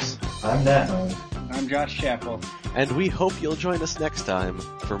Jeff Mose. I'm Nat Mose. I'm Josh Chappell. And we hope you'll join us next time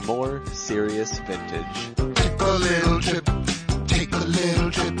for more Serious Vintage. Take a little trip, take a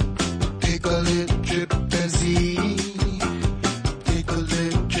little trip, take a little trip.